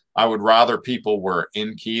 that. I would rather people were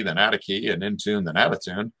in key than out of key and in tune than out of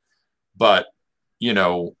tune. But,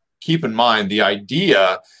 keep in mind the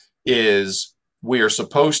idea is we are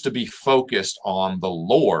supposed to be focused on the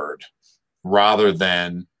Lord rather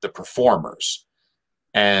than the performers.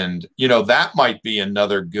 And, that might be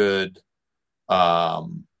another good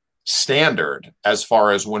standard as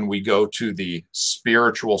far as when we go to the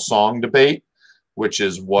spiritual song debate, which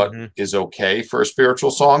is what is okay for a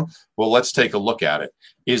spiritual song. Well, let's take a look at it.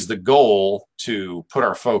 Is the goal to put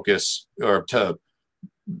our focus or to,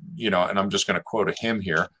 and I'm just going to quote a hymn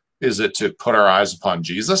here. Is it to put our eyes upon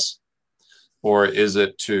Jesus, or is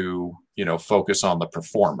it to, focus on the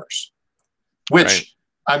performers? Which, right.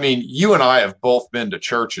 I mean, you and I have both been to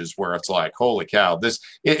churches where it's like, holy cow,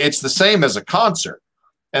 it's the same as a concert.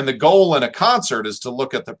 And the goal in a concert is to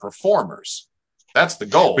look at the performers. That's the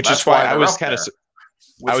goal. Which is why I was kind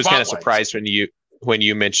of surprised when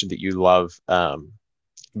you mentioned that you love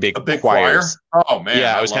big choirs. Choir? Oh man,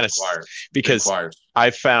 yeah, I was kind of because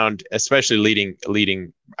I found, especially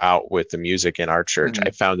leading out with the music in our church,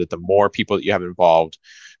 I found that the more people that you have involved,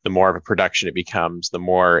 the more of a production it becomes, the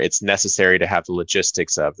more it's necessary to have the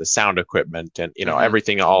logistics of the sound equipment and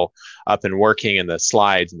everything all up and working, and the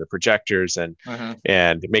slides and the projectors and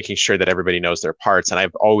making sure that everybody knows their parts. And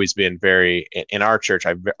I've always been in our church,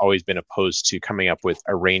 I've always been opposed to coming up with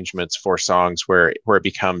arrangements for songs where it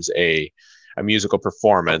becomes a musical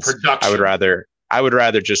performance. I would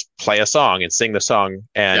rather just play a song and sing the song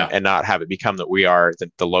and not have it become that we are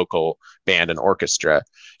the local band and orchestra.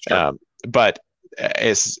 Sure. But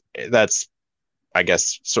that's, I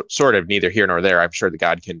guess, sort of neither here nor there. I'm sure that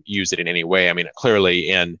God can use it in any way. I mean, clearly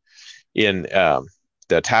in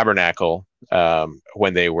the tabernacle,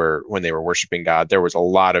 when they were worshiping God, there was a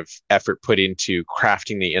lot of effort put into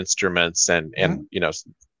crafting the instruments and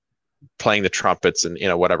playing the trumpets and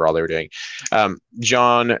whatever all they were doing.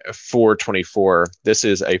 John 4:24. This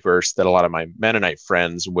is a verse that a lot of my Mennonite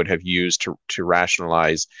friends would have used to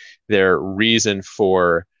rationalize their reason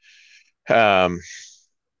for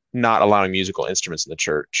not allowing musical instruments in the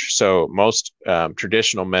church. So most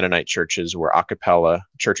traditional Mennonite churches were a cappella.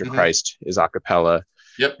 Church of Christ is a cappella.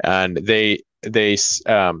 Yep. And they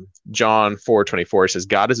John 4:24 says,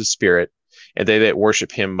 God is a spirit, and they that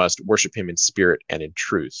worship him must worship him in spirit and in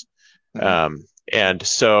truth. And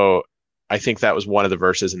so I think that was one of the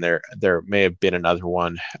verses, and there may have been another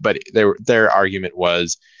one, but their argument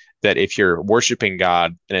was that if you're worshiping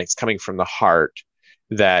God and it's coming from the heart,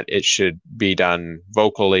 that it should be done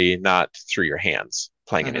vocally, not through your hands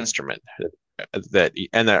playing an instrument. The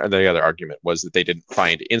other argument was that they didn't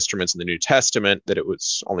find instruments in the New Testament, that it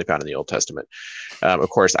was only found in the Old Testament. Of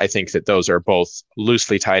course, I think that those are both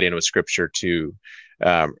loosely tied in with Scripture to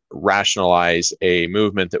rationalize a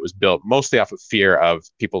movement that was built mostly off of fear of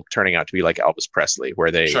people turning out to be like Elvis Presley,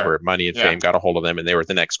 where where money and fame got a hold of them and they were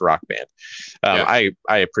the next rock band.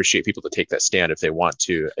 I appreciate people to take that stand if they want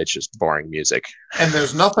to. It's just boring music. And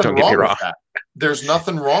there's nothing wrong with that. There's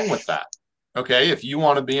nothing wrong with that. Okay, if you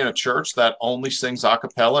want to be in a church that only sings a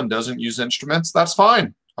cappella and doesn't use instruments, that's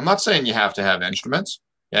fine. I'm not saying you have to have instruments.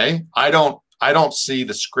 Okay, I don't see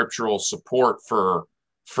the scriptural support for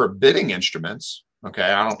forbidding instruments. Okay,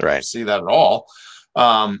 I don't see that at all.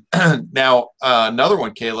 Now, another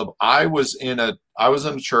one, Caleb. I was in a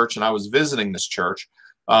church, and I was visiting this church.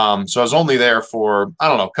 So I was only there for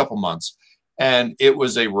a couple months, and it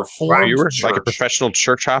was a Reformed. Wow, you were church. Like a professional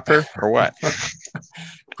church hopper, or what?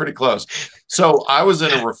 Pretty close. So I was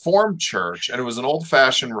in a Reformed church, and it was an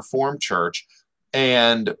old-fashioned Reformed church.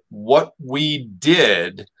 And what we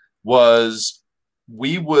did was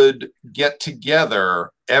we would get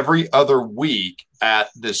together every other week at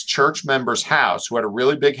this church member's house, who had a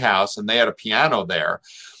really big house, and they had a piano there.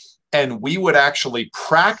 And we would actually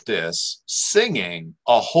practice singing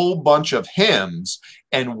a whole bunch of hymns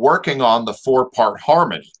and working on the 4-part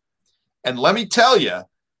harmony. And let me tell you,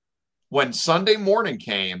 when Sunday morning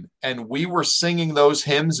came and we were singing those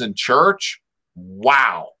hymns in church,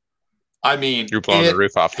 wow. I mean, you're blowing the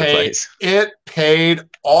roof off the place. It paid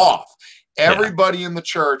off. Everybody in the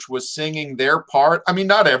church was singing their part. I mean,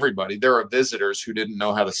 not everybody. There are visitors who didn't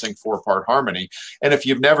know how to sing 4-part harmony. And if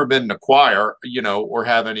you've never been in a choir, or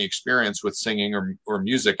have any experience with singing or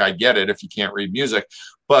music, I get it if you can't read music.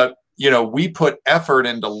 But, we put effort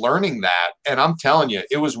into learning that. And I'm telling you,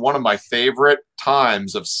 it was one of my favorite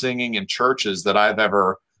times of singing in churches that I've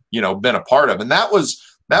ever, been a part of. And that was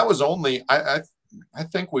only, I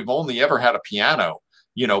think we've only ever had a piano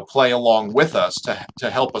play along with us to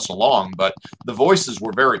help us along. But the voices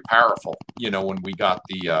were very powerful, when we got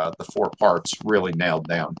the four parts really nailed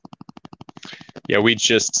down. Yeah, we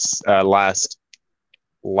just last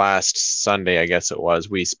Sunday, I guess it was,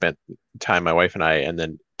 we spent time, my wife and I, and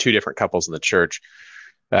then two different couples in the church.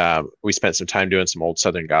 We spent some time doing some old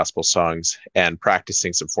Southern gospel songs and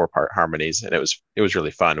practicing some four-part harmonies, and it was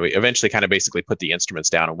really fun. We eventually kind of basically put the instruments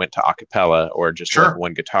down and went to a cappella or just Sure. like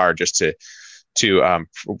one guitar just to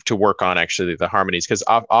work on actually the harmonies, because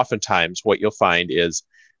oftentimes what you'll find is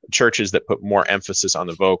churches that put more emphasis on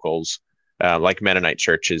the vocals, like Mennonite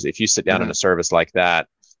churches. If you sit down in a service like that,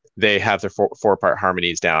 they have their four-part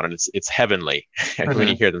harmonies down, and it's heavenly when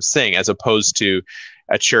you hear them sing, as opposed to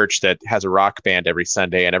a church that has a rock band every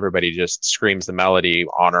Sunday and everybody just screams the melody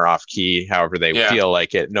on or off key, however they feel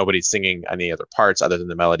like it. Nobody's singing any other parts other than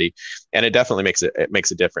the melody, and it definitely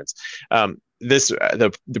makes a difference.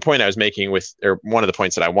 The point I was making or one of the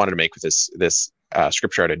points that I wanted to make with this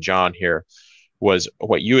scripture out of John here was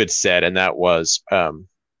what you had said, and that was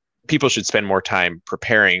people should spend more time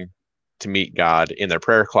preparing to meet God in their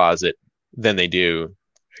prayer closet than they do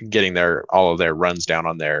getting all of their runs down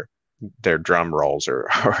on their drum rolls or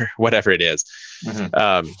whatever it is,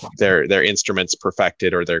 their instruments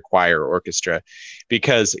perfected, or their choir or orchestra,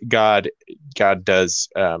 because God does.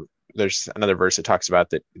 There's another verse that talks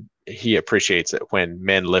about that he appreciates it when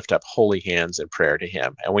men lift up holy hands in prayer to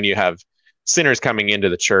him. And when you have sinners coming into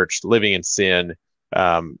the church, living in sin,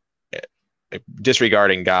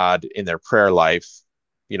 disregarding God in their prayer life,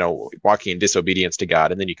 walking in disobedience to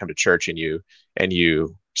God, and then you come to church and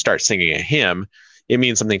you start singing a hymn, it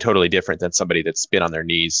means something totally different than somebody that's been on their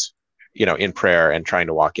knees, in prayer and trying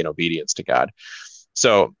to walk in obedience to God.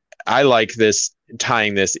 So I like this,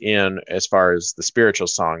 tying this in as far as the spiritual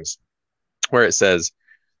songs, where it says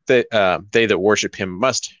that they that worship him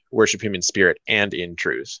must worship him in spirit and in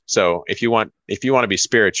truth. So if you want to be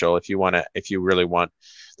spiritual, if you really want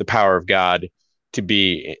the power of God to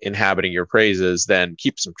be inhabiting your praises, then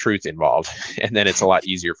keep some truth involved, and then it's a lot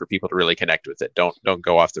easier for people to really connect with it. Don't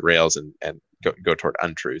go off the rails and go toward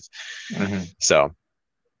untruth. So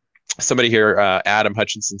somebody here, Adam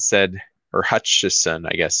Hutchinson said, or Hutchison,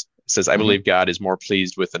 I guess, says, I believe God is more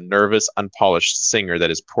pleased with a nervous, unpolished singer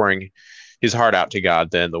that is pouring his heart out to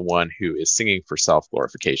God than the one who is singing for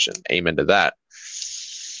self-glorification. Amen to that.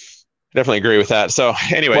 Definitely agree with that. So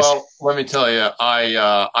anyways. Well, let me tell you,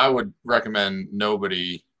 I would recommend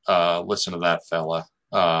nobody listen to that fella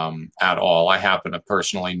at all. I happen to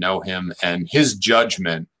personally know him, and his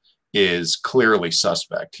judgment is clearly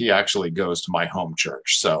suspect. He actually goes to my home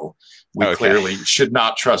church, so we clearly should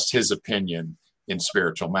not trust his opinion in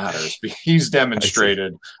spiritual matters. He's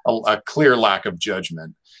demonstrated a clear lack of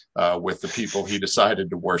judgment with the people he decided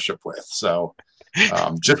to worship with. So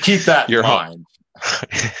just keep that in mind.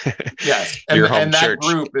 Yes, and that church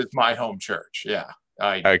group is my home church. Yeah.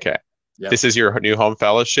 Okay. Yep. This is your new home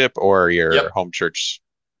fellowship or your home church?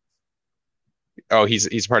 Oh,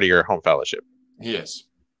 he's part of your home fellowship. He is.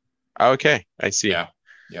 Okay, I see. Yeah.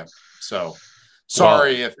 So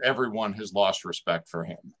sorry if everyone has lost respect for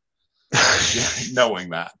him, knowing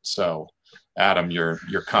that. So, Adam, your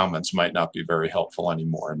comments might not be very helpful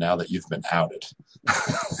anymore now that you've been outed.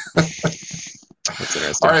 That's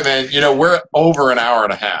interesting. All right, man. We're over an hour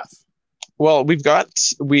and a half. Well,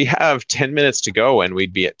 we have 10 minutes to go and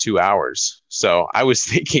we'd be at 2 hours. So I was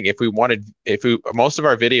thinking most of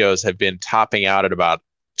our videos have been topping out at about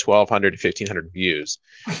 1,200 to 1,500 views.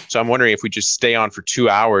 So I'm wondering if we just stay on for 2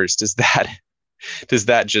 hours, does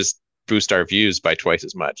that just boost our views by twice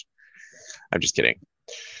as much? I'm just kidding.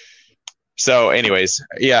 So anyways,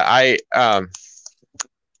 I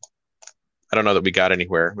don't know that we got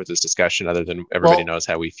anywhere with this discussion other than everybody knows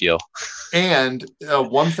how we feel. And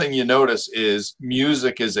one thing you notice is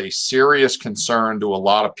music is a serious concern to a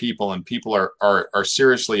lot of people, and people are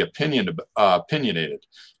seriously opinionated,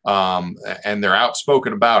 and they're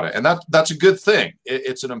outspoken about it. And that's a good thing.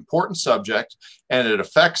 It's an important subject, and it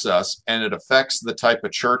affects us, and it affects the type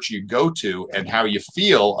of church you go to and how you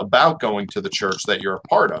feel about going to the church that you're a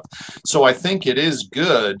part of. So I think it is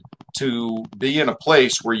good to be in a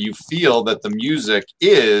place where you feel that the music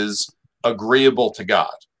is agreeable to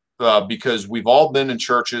God, because we've all been in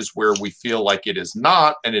churches where we feel like it is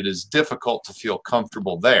not, and it is difficult to feel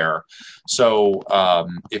comfortable there. So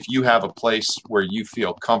if you have a place where you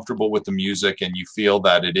feel comfortable with the music and you feel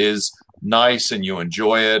that it is nice and you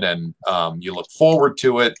enjoy it and you look forward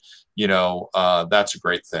to it, that's a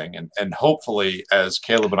great thing. And hopefully, as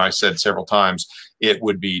Caleb and I said several times, it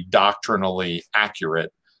would be doctrinally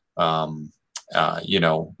accurate.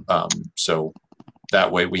 So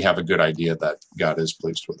that way we have a good idea that God is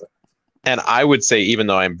pleased with it. And I would say, even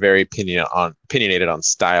though I'm very opinionated on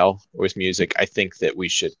style with music, I think that we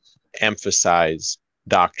should emphasize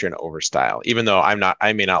doctrine over style. Even though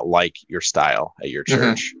I may not like your style at your Hmm.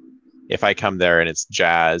 church. If I come there and it's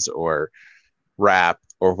jazz or rap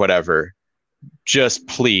or whatever, just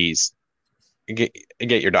please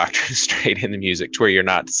get your doctrine straight in the music to where you're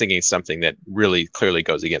not singing something that really clearly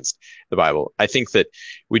goes against the Bible. I think that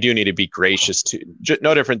we do need to be gracious to,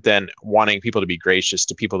 no different than wanting people to be gracious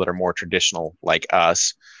to people that are more traditional like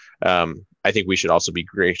us. I think we should also be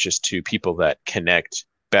gracious to people that connect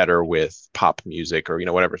better with pop music or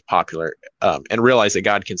whatever's popular, and realize that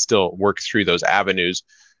God can still work through those avenues,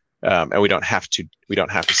 and we don't have to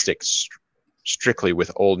stick strictly with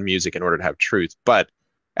old music in order to have truth. But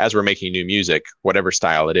as we're making new music, whatever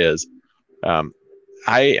style it is, I'm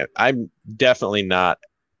definitely not.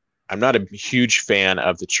 I'm not a huge fan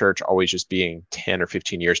of the church always just being 10 or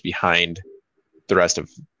 15 years behind the rest of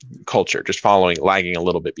culture, just lagging a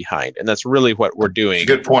little bit behind. And that's really what we're doing.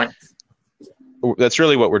 Good point. That's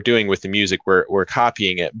really what we're doing with the music. We're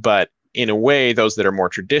copying it, but in a way, those that are more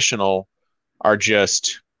traditional are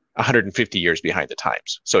just 150 years behind the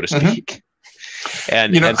times, so to speak.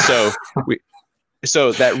 Mm-hmm. And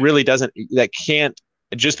so that really can't,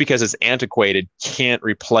 just because it's antiquated, can't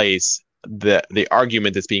replace the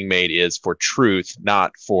argument that's being made is for truth,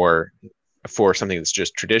 not for something that's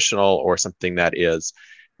just traditional or something that is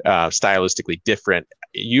stylistically different.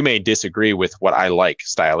 You may disagree with what I like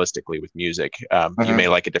stylistically with music. You may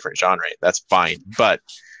like a different genre. That's fine. But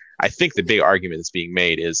I think the big argument that's being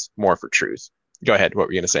made is more for truth. Go ahead. What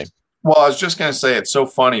were you going to say? Well, I was just going to say it's so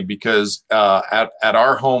funny because at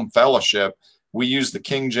our home fellowship, we use the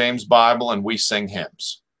King James Bible and we sing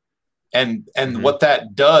hymns. And mm-hmm. What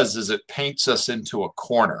that does is it paints us into a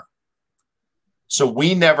corner. So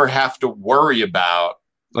we never have to worry about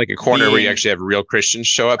like a corner where you actually have real Christians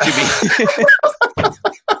show up to be.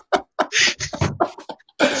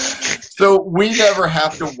 So we never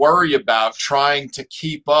have to worry about trying to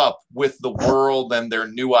keep up with the world and their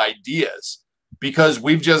new ideas because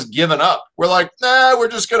we've just given up. We're like, nah, we're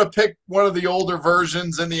just going to pick one of the older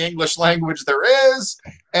versions in the English language there is,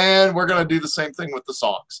 and we're going to do the same thing with the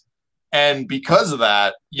songs. And because of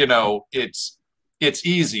that, it's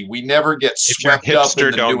easy. We never get swept up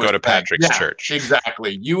in the don't go to Patrick's church.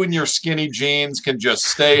 Exactly. You and your skinny jeans can just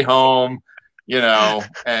stay home,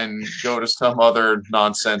 and go to some other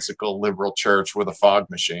nonsensical liberal church with a fog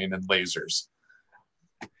machine and lasers.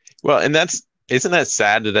 Well, and isn't that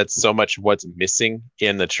sad that that's so much what's missing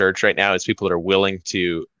in the church right now is people that are willing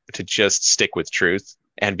to just stick with truth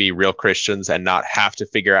and be real Christians and not have to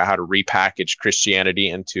figure out how to repackage Christianity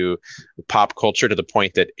into pop culture to the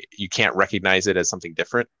point that you can't recognize it as something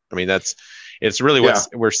different. I mean, it's really what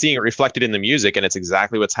we're seeing it reflected in the music, and it's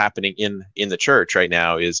exactly what's happening in the church right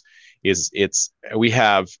now we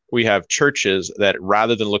have churches that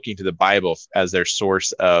rather than looking to the Bible as their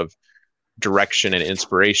source of direction and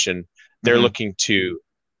inspiration, they're mm-hmm. looking to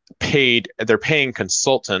they're paying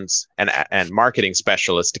consultants and marketing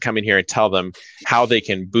specialists to come in here and tell them how they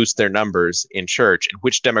can boost their numbers in church and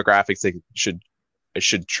which demographics they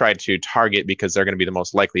should try to target because they're going to be the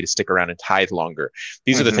most likely to stick around and tithe longer.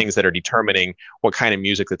 These mm-hmm. are the things that are determining what kind of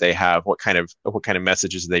music that they have, what kind of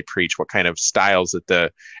messages they preach, what kind of styles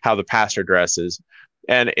how the pastor dresses.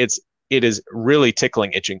 And it is really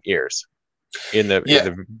tickling itching ears in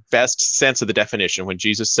the best sense of the definition. When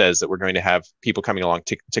Jesus says that we're going to have people coming along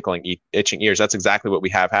tickling itching ears, that's exactly what we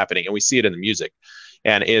have happening. And we see it in the music,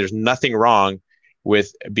 and there's nothing wrong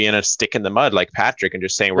with being a stick in the mud like Patrick and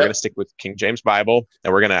just saying we're going to stick with King James Bible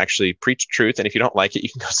and we're going to actually preach truth. And if you don't like it, you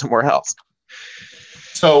can go somewhere else.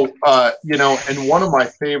 So, and one of my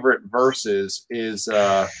favorite verses is,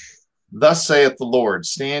 thus saith the Lord,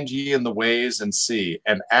 stand ye in the ways and see,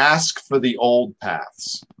 and ask for the old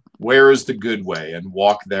paths. Where is the good way? And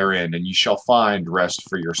walk therein, and ye shall find rest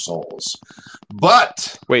for your souls.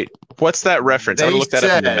 But wait, what's that reference? I'm going to look that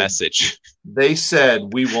up in the Message. They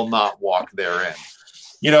said, we will not walk therein.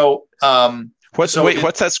 What's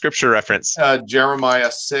that scripture reference? Jeremiah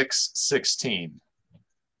 6:16.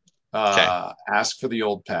 Ask for the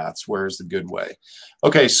old paths. Where is the good way?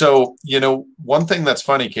 Okay, so, one thing that's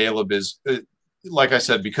funny, Caleb, is, like I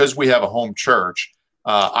said, because we have a home church,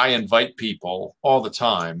 I invite people all the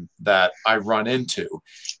time that I run into.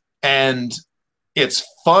 And it's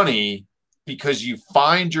funny because you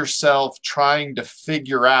find yourself trying to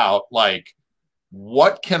figure out, like,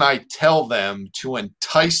 what can I tell them to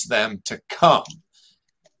entice them to come?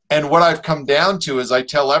 And what I've come down to is I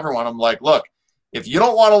tell everyone, I'm like, look, if you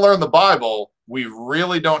don't want to learn the Bible, we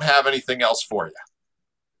really don't have anything else for you.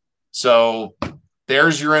 So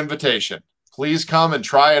there's your invitation. Please come and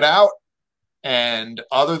try it out. And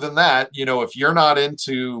other than that, if you're not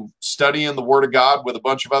into studying the Word of God with a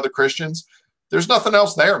bunch of other Christians, there's nothing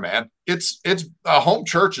else there, man. It's a home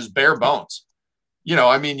church is bare bones.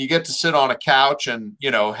 I mean, you get to sit on a couch and,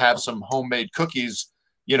 have some homemade cookies,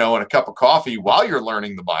 and a cup of coffee while you're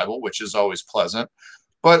learning the Bible, which is always pleasant.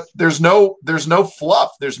 But there's no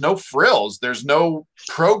fluff, there's no frills, there's no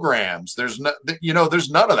programs, there's none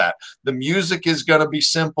of that. The music is going to be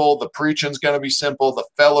simple, the preaching's going to be simple, the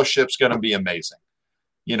fellowship's going to be amazing.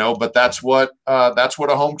 But that's what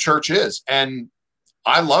a home church is, and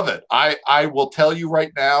I love it. I will tell you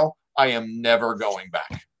right now, I am never going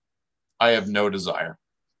back. I have no desire.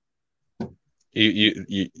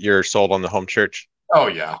 You're sold on the home church? Oh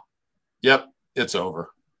yeah. Yep, it's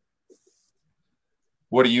over.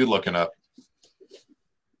 What are you looking up?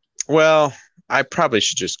 Well, I probably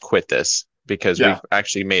should just quit this because we've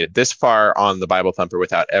actually made it this far on the Bible Thumper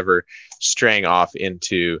without ever straying off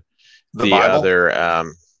into the other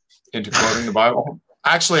into quoting the Bible.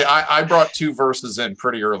 Actually, I brought 2 verses in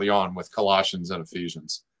pretty early on with Colossians and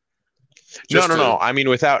Ephesians. No. I mean,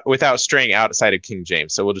 without straying outside of King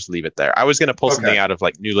James. So we'll just leave it there. I was going to pull something out of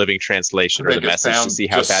like New Living Translation or the Message to see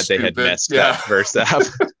how bad they had messed that verse up.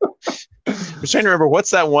 I was trying to remember,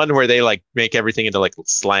 what's that one where they like make everything into like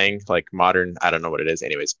slang, like modern? I don't know what it is.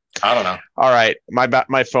 Anyways, I don't know. All right,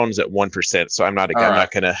 my phone's at 1%, so I'm not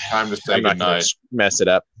gonna mess it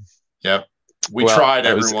up. Yep, we tried,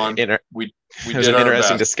 everyone. We it was an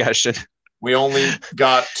interesting discussion. We only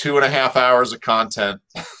got 2.5 hours of content.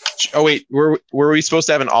 Oh wait, were we supposed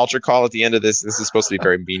to have an altar call at the end of this? This is supposed to be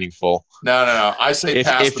very meaningful. No. I say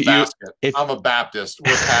pass the basket. I'm a Baptist.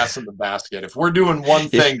 We're passing the basket. If we're doing one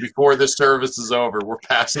thing before this service is over, we're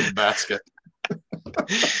passing the basket.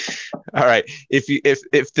 All right.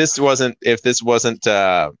 If this wasn't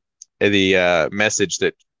the message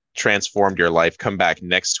that transformed your life, come back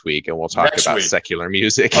next week and we'll talk about secular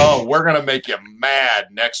music. Oh, we're gonna make you mad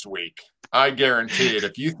next week. I guarantee it.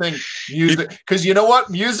 If you think music, because you know what?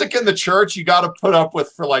 Music in the church, you got to put up with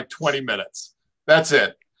for like 20 minutes. That's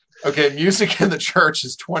it. Okay. Music in the church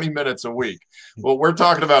is 20 minutes a week. What we're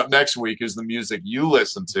talking about next week is the music you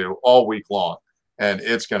listen to all week long. And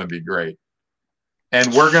it's going to be great.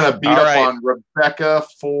 And we're going to beat up on Rebecca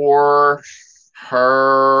for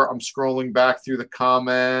her. I'm scrolling back through the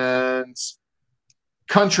comments.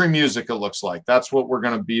 Country music, it looks like. That's what we're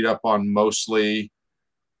going to beat up on mostly.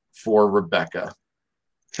 For Rebecca.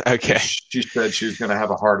 Okay. She said she was going to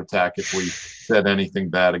have a heart attack if we said anything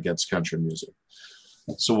bad against country music.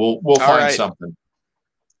 So we'll find something.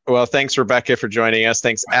 Well, thanks, Rebecca, for joining us.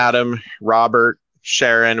 Thanks, Adam, Robert,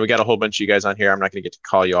 Sharon. We got a whole bunch of you guys on here. I'm not going to get to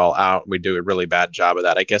call you all out. We do a really bad job of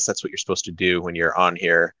that. I guess that's what you're supposed to do when you're on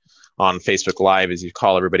here on Facebook Live, is you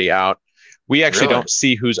call everybody out. We actually don't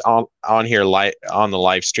see who's on here on the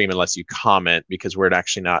live stream unless you comment, because we're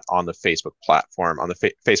actually not on the Facebook platform. On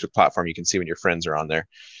the Facebook platform, you can see when your friends are on there,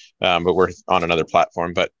 but we're on another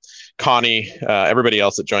platform. But Connie, everybody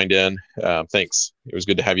else that joined in, thanks. It was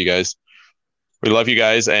good to have you guys. We love you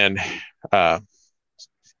guys, and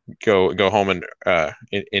go home and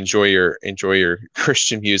enjoy your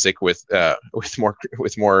Christian music with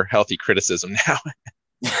more healthy criticism now.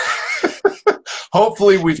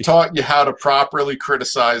 Hopefully we've taught you how to properly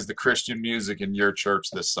criticize the Christian music in your church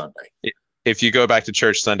this Sunday. If you go back to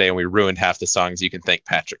church Sunday and we ruined half the songs, you can thank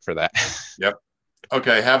Patrick for that. Yep.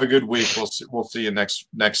 Okay. Have a good week. We'll see you next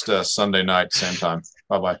Sunday night, same time.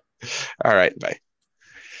 Bye-bye. All right. Bye.